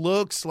 And it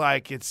looks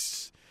like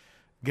it's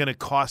going to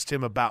cost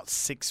him about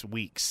 6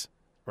 weeks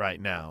right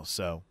now.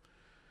 So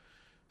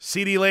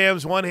CeeDee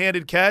Lamb's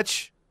one-handed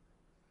catch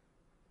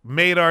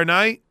made our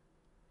night,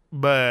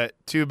 but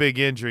 2 big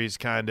injuries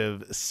kind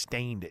of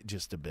stained it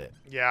just a bit.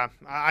 Yeah,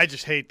 I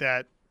just hate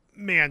that.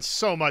 Man,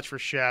 so much for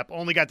Shep.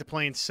 Only got to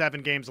play in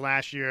 7 games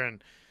last year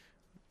and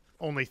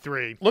only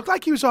 3. Looked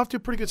like he was off to a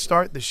pretty good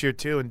start this year,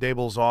 too, in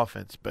Daboll's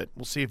offense, but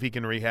we'll see if he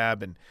can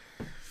rehab. And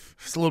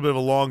it's a little bit of a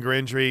longer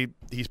injury.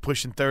 He's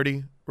pushing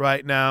 30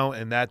 right now,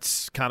 and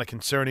that's kind of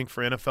concerning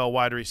for NFL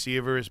wide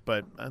receivers,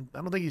 but I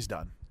don't think he's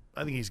done.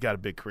 I think he's got a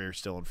big career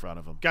still in front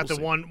of him. Got we'll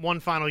the see. one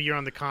final year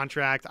on the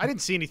contract. I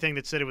didn't see anything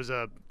that said it was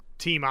a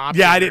team option.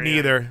 Yeah, I didn't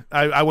either.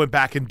 I went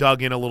back and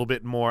dug in a little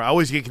bit more. I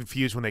always get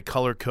confused when they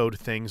color code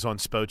things on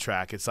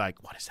Spotrac. It's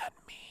like, what does that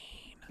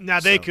mean? Now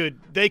they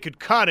could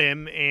cut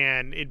him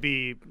and it'd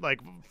be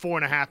like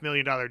 $4.5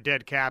 million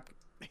dead cap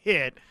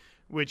hit,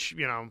 which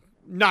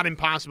not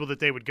impossible that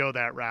they would go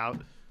that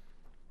route.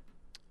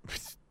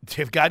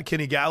 They've got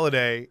Kenny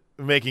Galladay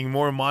making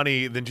more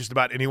money than just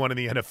about anyone in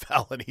the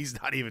NFL, and he's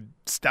not even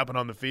stepping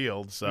on the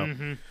field. So,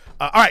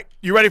 all right,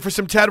 you ready for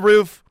some Ted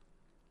Roof?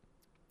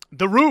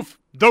 The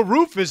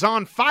roof is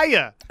on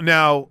fire.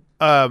 Now,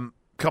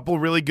 couple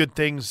really good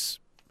things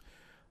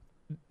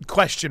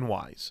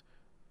question-wise.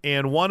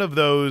 And one of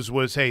those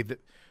was, hey,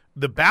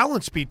 the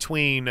balance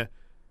between,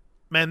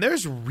 man,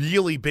 there's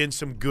really been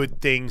some good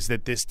things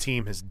that this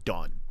team has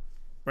done,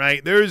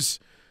 right? There is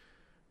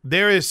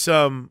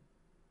some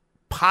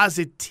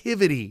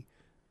positivity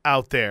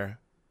out there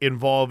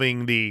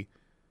involving the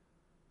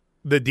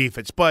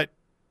defense. But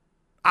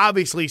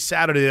obviously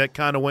Saturday that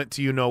kind of went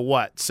to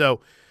you-know-what. So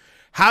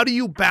how do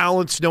you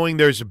balance knowing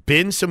there's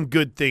been some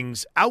good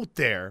things out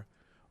there,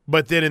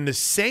 but then in the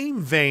same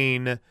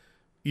vein,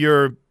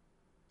 you're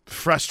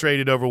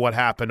frustrated over what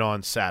happened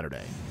on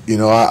Saturday. You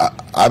know,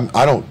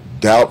 I don't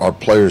doubt our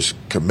players'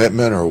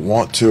 commitment or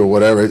want to or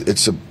whatever.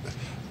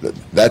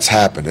 That's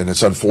happened, and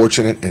it's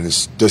unfortunate, and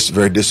it's just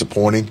very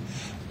disappointing.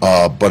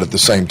 But at the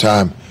same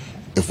time,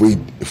 if we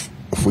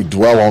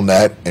dwell on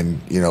that and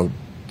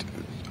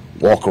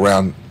walk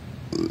around,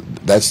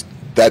 that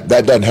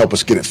doesn't help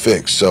us get it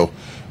fixed. So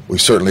we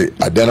certainly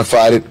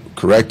identified it,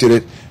 corrected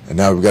it, and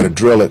now we've got to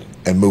drill it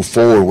and move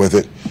forward with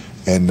it.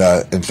 And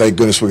thank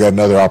goodness we got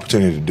another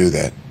opportunity to do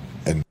that.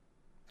 And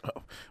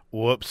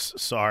whoops,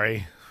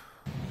 sorry.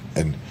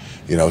 And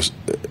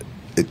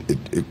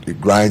it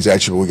grinds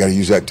at you, but we got to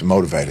use that to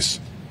motivate us.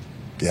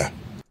 Yeah.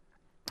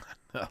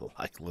 I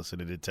like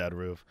listening to Ted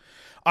Roof.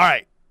 All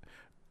right,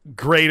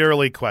 great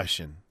early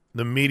question.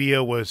 The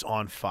media was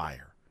on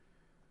fire.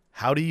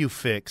 How do you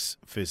fix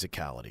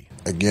physicality?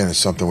 Again, it's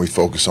something we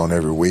focus on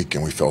every week,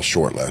 and we fell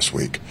short last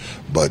week.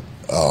 But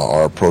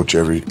our approach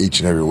each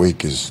and every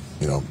week is,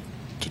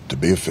 to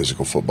be a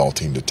physical football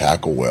team, to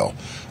tackle well,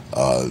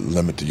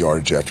 limit the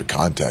yardage after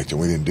contact, and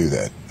we didn't do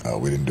that.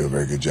 We didn't do a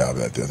very good job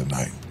of that the other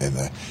night. And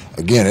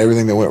again,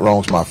 everything that went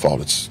wrong is my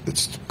fault.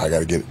 It's I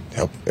got to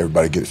help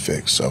everybody get it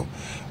fixed. So,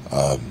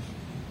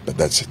 but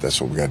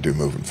that's what we got to do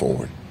moving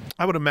forward.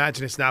 I would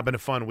imagine it's not been a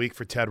fun week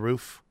for Ted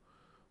Roof,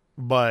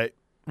 but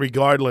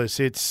regardless,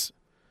 it's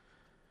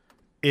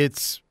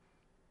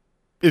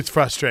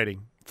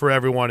frustrating for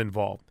everyone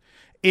involved.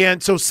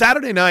 And so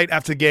Saturday night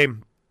after the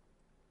game,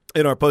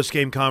 in our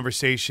post-game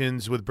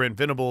conversations with Brent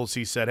Venables,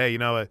 he said, hey,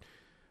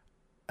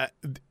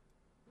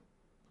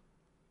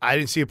 I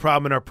didn't see a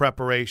problem in our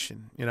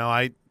preparation.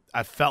 I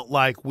felt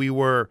like we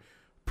were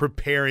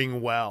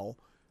preparing well.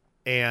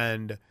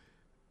 And,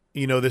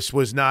 this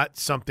was not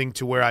something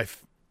to where I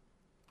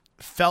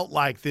felt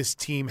like this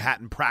team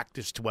hadn't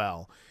practiced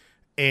well.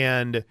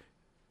 And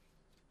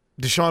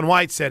Deshaun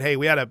White said, hey,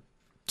 we had a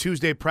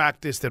Tuesday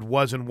practice that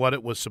wasn't what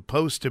it was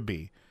supposed to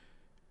be.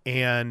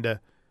 And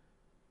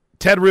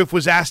Ted Roof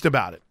was asked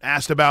about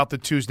the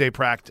Tuesday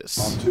practice.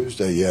 On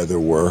Tuesday, yeah, there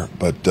were.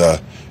 But,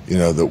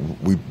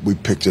 we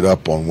picked it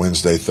up on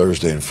Wednesday,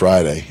 Thursday, and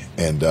Friday.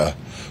 And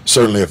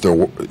certainly if there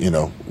were,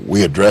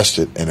 we addressed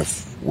it. And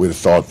if we'd have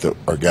thought that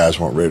our guys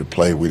weren't ready to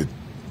play, we'd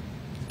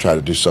try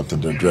to do something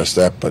to address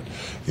that. But,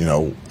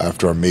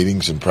 after our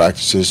meetings and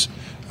practices,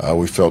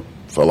 we felt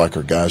like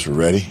our guys were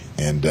ready.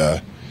 And,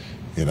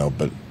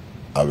 but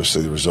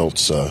obviously the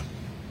results, for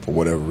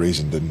whatever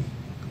reason,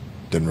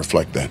 didn't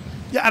reflect that.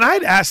 Yeah, and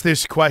I'd asked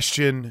this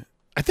question,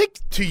 I think,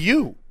 to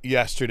you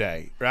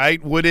yesterday,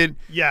 right?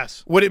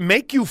 Yes. Would it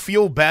make you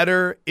feel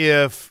better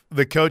if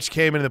the coach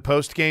came into the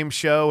post-game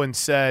show and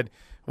said,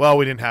 well,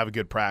 we didn't have a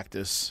good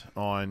practice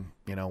on,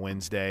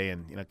 Wednesday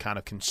and, kind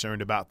of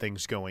concerned about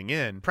things going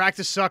in?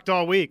 Practice sucked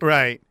all week.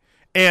 Right.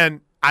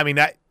 And, I mean,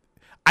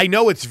 I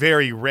know it's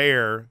very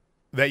rare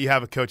that you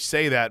have a coach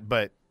say that,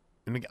 but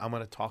I'm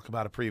going to talk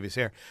about a previous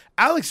here.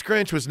 Alex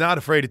Grinch was not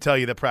afraid to tell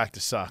you that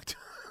practice sucked.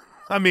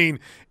 I mean,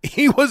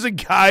 he was a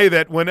guy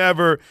that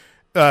whenever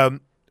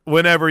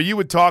you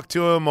would talk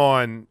to him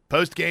on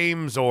post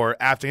games or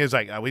after, he was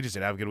like, we just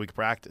didn't have a good week of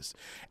practice.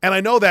 And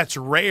I know that's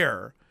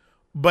rare,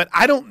 but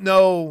I don't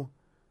know,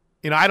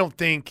 I don't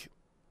think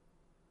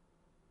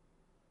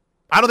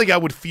I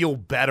would feel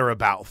better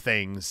about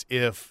things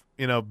if,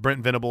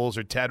 Brent Venables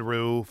or Ted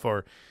Roof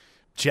or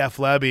Jeff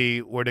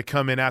Lebby were to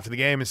come in after the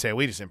game and say,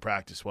 we just didn't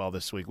practice well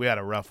this week. We had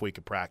a rough week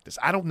of practice.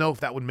 I don't know if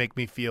that would make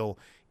me feel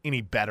any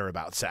better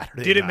about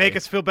Saturday Did it night. make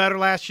us feel better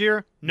last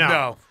year?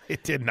 No,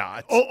 it did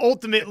not.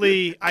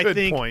 Ultimately, I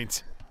think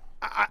point.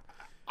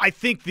 I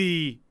think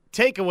the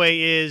takeaway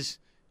is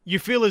you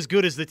feel as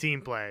good as the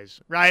team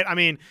plays, right? I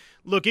mean,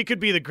 look, it could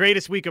be the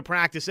greatest week of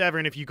practice ever,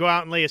 and if you go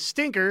out and lay a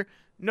stinker,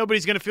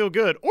 nobody's going to feel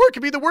good. Or it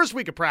could be the worst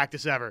week of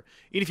practice ever.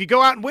 And if you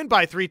go out and win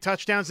by 3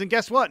 touchdowns, then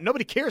guess what?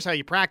 Nobody cares how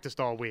you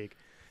practiced all week.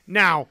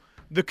 Now,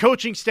 the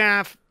coaching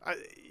staff,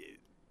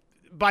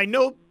 by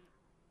no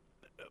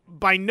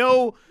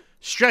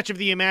stretch of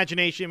the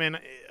imagination, and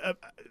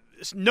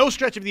no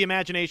stretch of the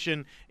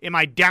imagination am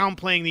I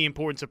downplaying the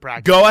importance of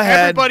practice. Go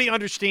ahead. Everybody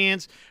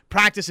understands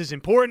practice is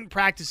important.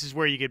 Practice is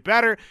where you get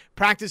better.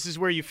 Practice is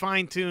where you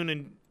fine-tune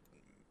and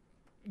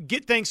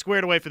get things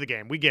squared away for the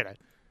game. We get it.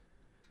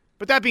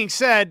 But that being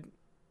said,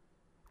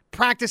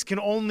 practice can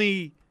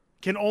only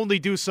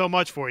do so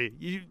much for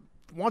you.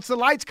 Once the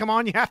lights come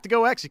on, you have to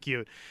go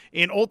execute.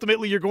 And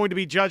ultimately, you're going to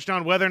be judged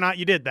on whether or not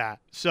you did that.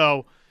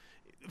 So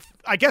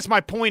I guess my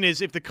point is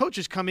if the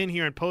coaches come in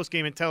here in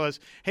postgame and tell us,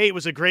 hey, it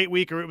was a great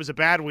week or it was a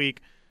bad week,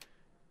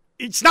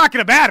 it's not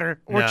going to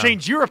matter or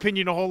change your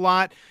opinion a whole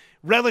lot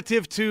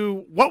relative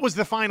to what was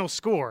the final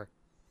score.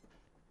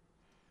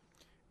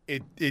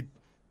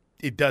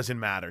 It doesn't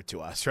matter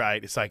to us,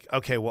 right? It's like,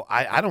 okay, well,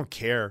 I don't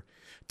care.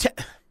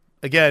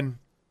 Again,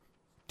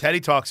 Teddy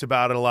talks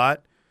about it a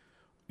lot.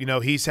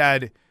 He's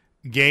had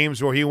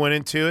games where he went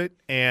into it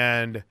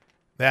and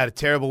they had a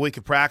terrible week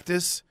of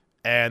practice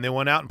and they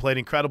went out and played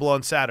incredible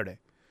on Saturday.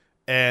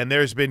 And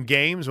there's been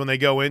games when they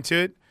go into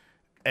it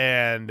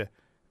and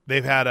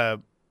they've had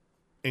a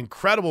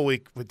incredible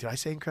week. Did I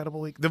say incredible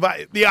week?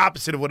 The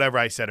opposite of whatever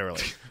I said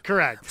earlier.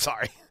 Correct.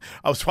 Sorry.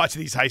 I was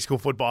watching these high school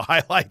football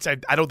highlights.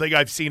 I don't think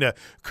I've seen a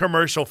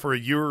commercial for a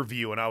year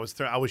view, and I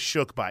was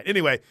shook by it.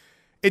 Anyway,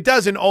 it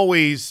doesn't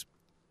always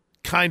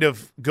kind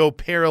of go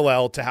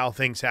parallel to how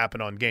things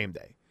happen on game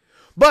day.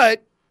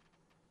 But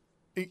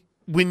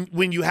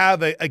when you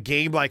have a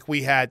game like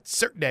we had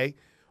certain day,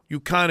 you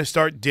kind of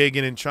start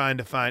digging and trying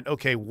to find,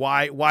 okay,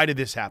 why did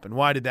this happen?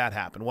 Why did that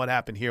happen? What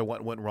happened here?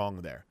 What went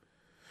wrong there?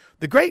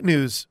 The great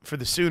news for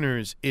the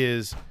Sooners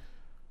is,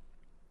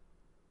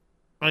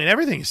 I mean,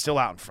 everything is still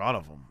out in front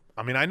of them.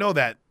 I mean, I know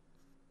that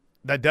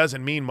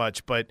doesn't mean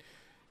much, but,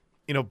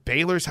 you know,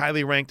 Baylor's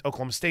highly ranked.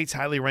 Oklahoma State's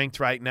highly ranked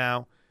right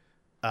now.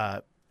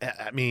 I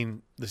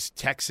mean,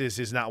 Texas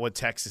is not what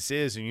Texas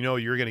is, and you know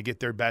you're going to get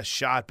their best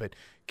shot, but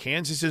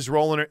Kansas is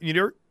rolling.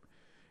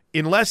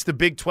 Unless the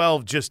Big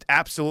 12 just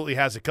absolutely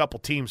has a couple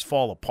teams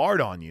fall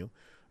apart on you,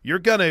 you're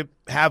going to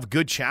have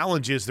good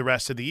challenges the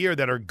rest of the year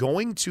that are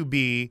going to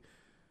be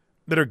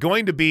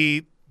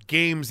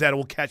games that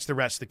will catch the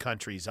rest of the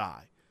country's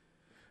eye.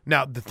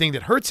 Now, the thing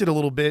that hurts it a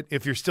little bit,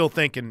 if you're still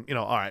thinking, you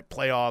know, all right,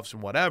 playoffs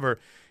and whatever,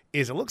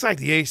 is it looks like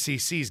the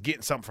ACC is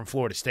getting something from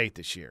Florida State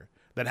this year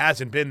that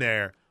hasn't been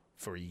there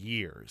for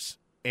years.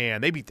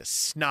 And they beat the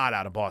snot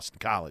out of Boston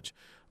College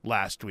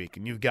last week.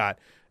 And you've got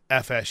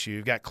FSU,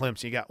 you've got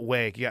Clemson, you got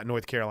Wake, you got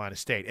North Carolina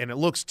State. And it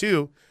looks,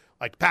 too,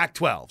 like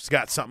Pac-12's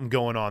got something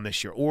going on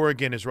this year.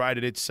 Oregon has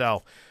righted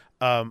itself.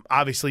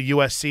 Obviously,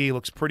 USC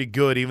looks pretty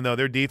good, even though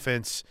their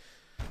defense,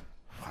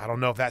 I don't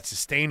know if that's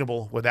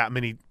sustainable with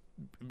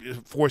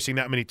forcing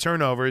that many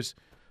turnovers.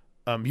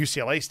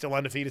 UCLA still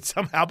undefeated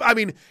somehow. I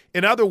mean,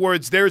 in other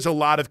words, there's a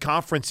lot of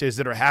conferences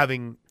that are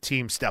having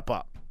teams step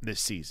up this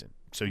season.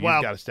 So you've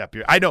got to step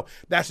here. I know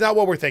that's not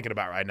what we're thinking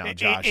about right now,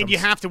 Josh. And you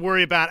have to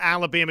worry about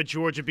Alabama,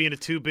 Georgia being a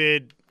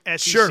two-bid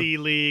SEC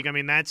league. I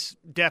mean, that's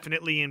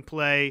definitely in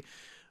play.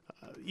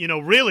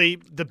 Really,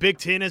 the Big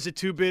Ten as a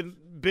two-bid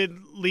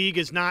league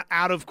is not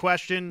out of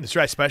question. That's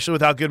right, especially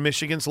with how good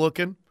Michigan's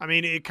looking. I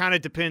mean, it kind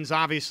of depends,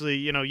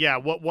 obviously,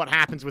 what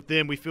happens with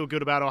them. We feel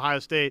good about Ohio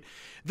State.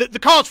 The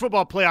college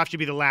football playoff should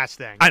be the last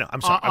thing. I know.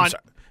 I'm sorry.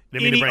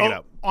 Didn't mean to bring it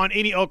up. On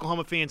any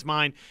Oklahoma fan's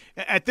mind,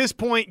 at this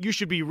point, you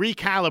should be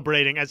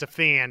recalibrating as a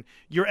fan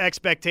your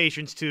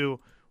expectations to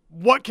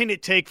what can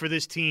it take for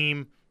this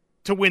team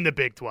to win the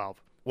Big 12,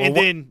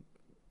 then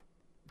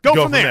go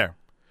from there.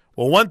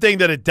 Well, one thing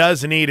that it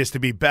does need is to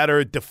be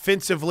better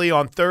defensively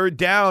on third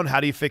down. How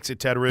do you fix it,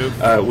 Ted Roof?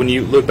 When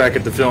you look back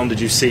at the film, did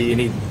you see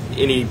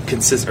any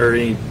consistent or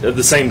any of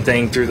the same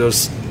thing through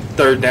those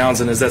third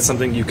downs? And is that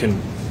something you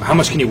can? How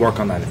much can you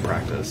work on that in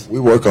practice? We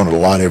work on it a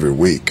lot every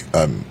week.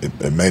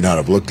 It may not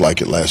have looked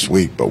like it last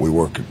week, but we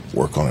work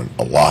on it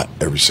a lot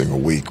every single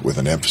week with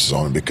an emphasis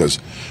on it because,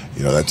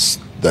 that's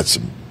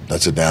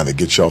a down that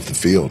gets you off the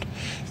field.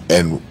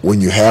 And when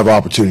you have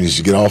opportunities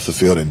to get off the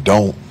field and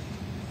don't,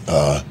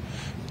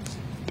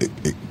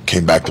 it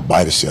came back to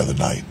bite us the other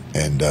night.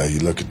 And you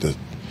look at the,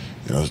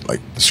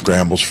 like the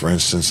scrambles, for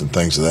instance, and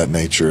things of that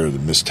nature, the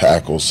missed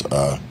tackles,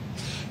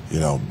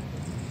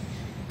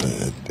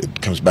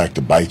 it comes back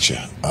to bite you,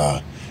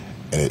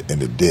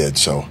 and it did.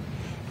 So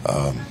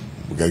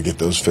we got to get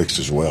those fixed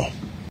as well.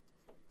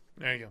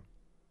 There you go.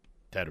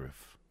 Ted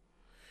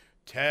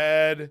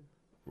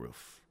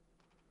Roof.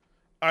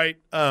 All right,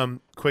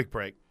 quick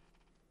break.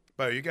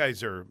 Oh, you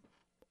guys are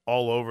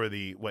all over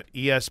what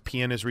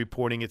ESPN is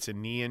reporting. It's a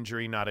knee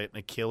injury, not an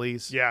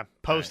Achilles. Yeah,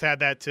 Post had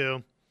that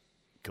too.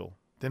 Cool.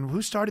 Then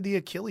who started the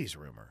Achilles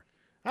rumor?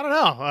 I don't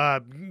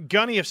know.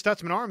 Gunny of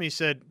Stutzman Army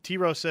said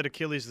T-Rose said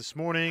Achilles this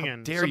morning,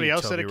 and somebody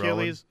else said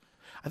Achilles.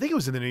 I think it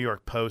was in the New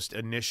York Post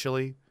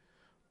initially,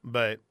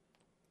 but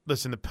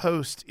listen, the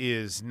Post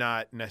is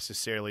not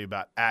necessarily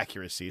about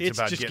accuracy. It's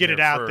about just getting get it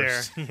out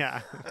first. there.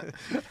 Yeah.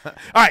 All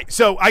right,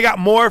 so I got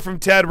more from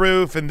Ted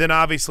Roof, and then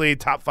obviously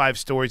top 5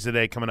 stories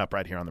today coming up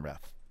right here on the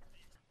Ref.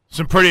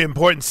 Some pretty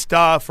important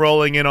stuff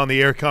rolling in on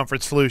the Air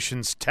Comfort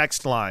Solutions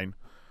text line.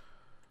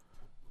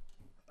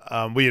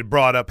 We had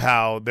brought up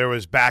how there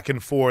was back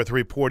and forth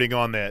reporting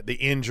on the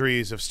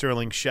injuries of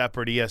Sterling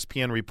Shepard.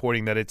 ESPN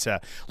reporting that it's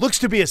looks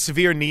to be a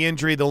severe knee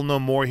injury. They'll know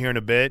more here in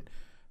a bit.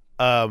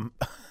 And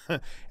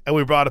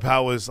we brought up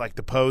how it was like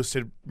the Post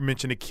had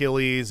mentioned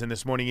Achilles, and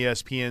this morning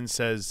ESPN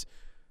says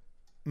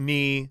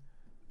knee.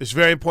 It's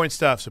very important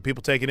stuff, so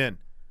people take it in.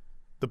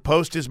 The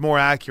Post is more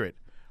accurate.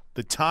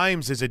 The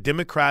Times is a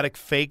Democratic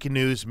fake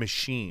news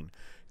machine.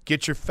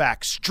 Get your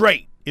facts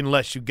straight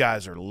unless you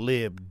guys are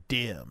lib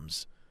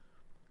Dems.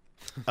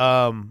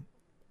 I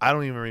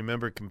don't even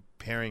remember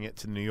comparing it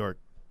to the New York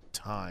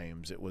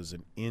Times. It was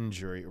an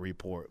injury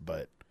report,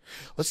 but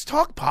let's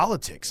talk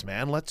politics,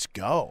 man. Let's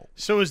go.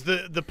 So is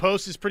the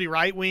Post is pretty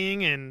right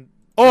wing and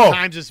the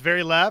Times is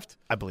very left?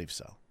 I believe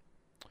so.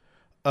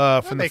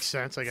 That makes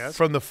sense, I guess.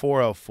 From the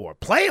 404.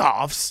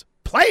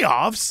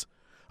 Playoffs?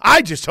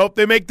 I just hope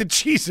they make the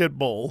Cheez-It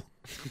Bowl.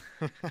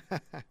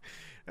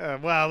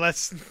 Well,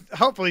 let's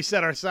hopefully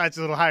set our sights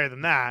a little higher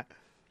than that.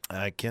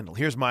 Kendall,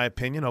 here's my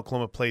opinion.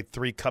 Oklahoma played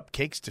 3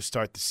 cupcakes to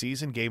start the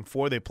season. Game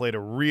 4, they played a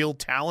real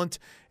talent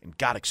and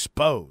got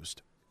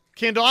exposed.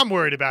 Kendall, I'm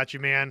worried about you,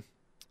 man.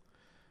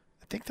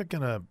 I think they're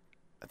gonna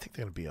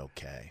be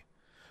okay.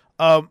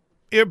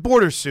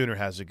 Border Sooner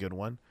has a good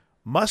one.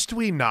 Must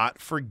we not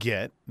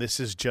forget this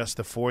is just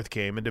the 4th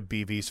game into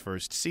BV's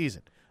first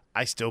season?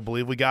 I still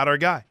believe we got our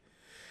guy.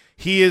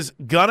 He is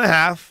gonna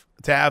have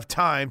to have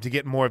time to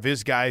get more of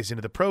his guys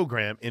into the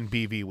program. In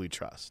BV, we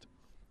trust.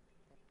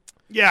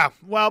 Yeah,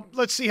 well,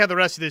 let's see how the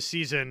rest of this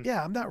season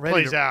I'm not ready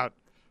plays out.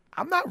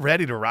 I'm not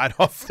ready to ride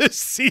off this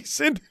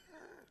season,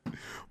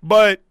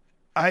 but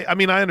I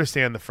mean, I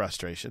understand the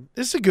frustration.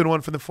 This is a good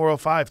one for the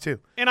 405 too.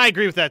 And I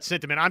agree with that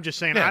sentiment. I'm just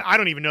saying, I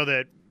don't even know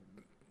that.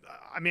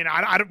 I mean,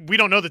 we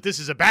don't know that this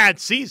is a bad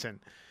season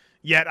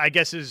yet, I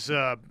guess is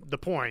the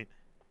point.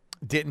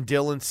 Didn't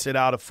Dylan sit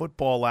out of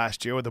football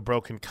last year with a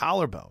broken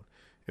collarbone?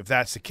 If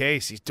that's the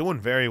case, he's doing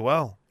very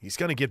well. He's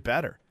going to get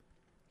better.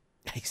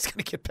 He's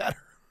going to get better.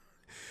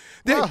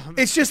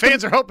 It's just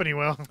fans are hoping he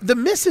will. The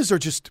misses are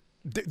just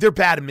they're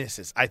bad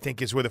misses, I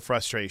think, is where the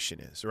frustration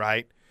is,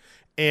 right?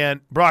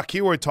 And Brock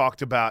Huard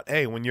talked about,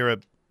 hey, when you're a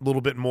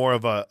little bit more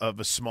of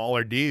a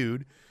smaller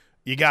dude,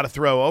 you got to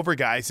throw over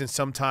guys, and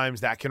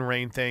sometimes that can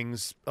rein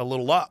things a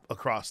little up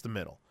across the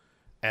middle,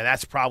 and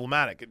that's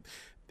problematic.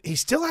 He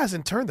still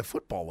hasn't turned the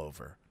football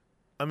over.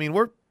 I mean,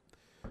 we're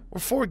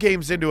 4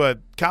 games into a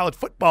college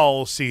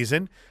football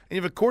season, and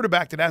you have a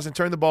quarterback that hasn't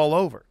turned the ball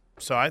over.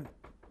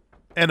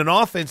 And an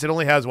offense that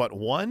only has,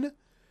 1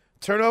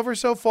 turnover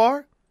so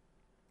far?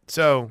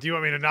 So, do you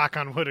want me to knock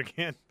on wood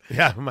again?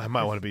 Yeah, I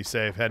might want to be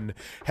safe.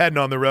 Heading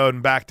on the road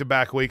and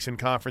back-to-back weeks in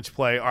conference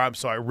play. Or, I'm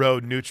sorry,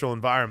 road neutral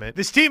environment.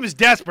 This team is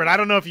desperate. I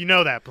don't know if you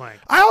know that, Plank.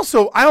 I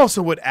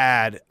also would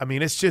add, I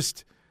mean,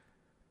 it's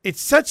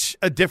such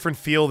a different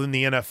feel than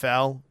the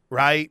NFL,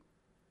 right?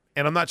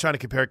 And I'm not trying to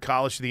compare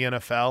college to the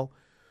NFL,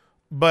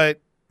 but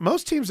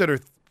most teams that are,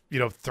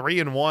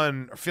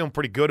 3-1 are feeling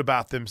pretty good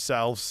about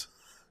themselves.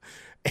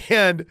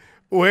 And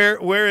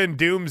we're in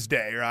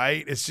doomsday,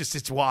 right?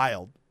 It's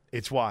wild.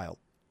 It's wild.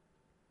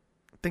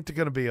 I think they're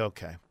going to be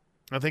okay.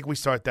 I think we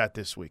start that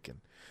this weekend.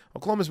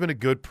 Oklahoma's been a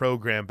good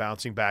program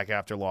bouncing back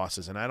after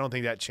losses, and I don't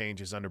think that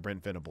changes under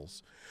Brent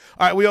Venables.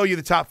 All right, we owe you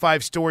the top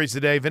 5 stories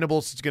today.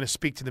 Venables is going to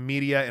speak to the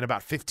media in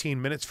about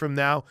 15 minutes from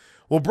now.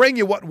 We'll bring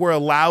you what we're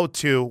allowed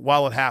to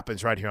while it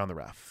happens right here on The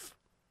Ref.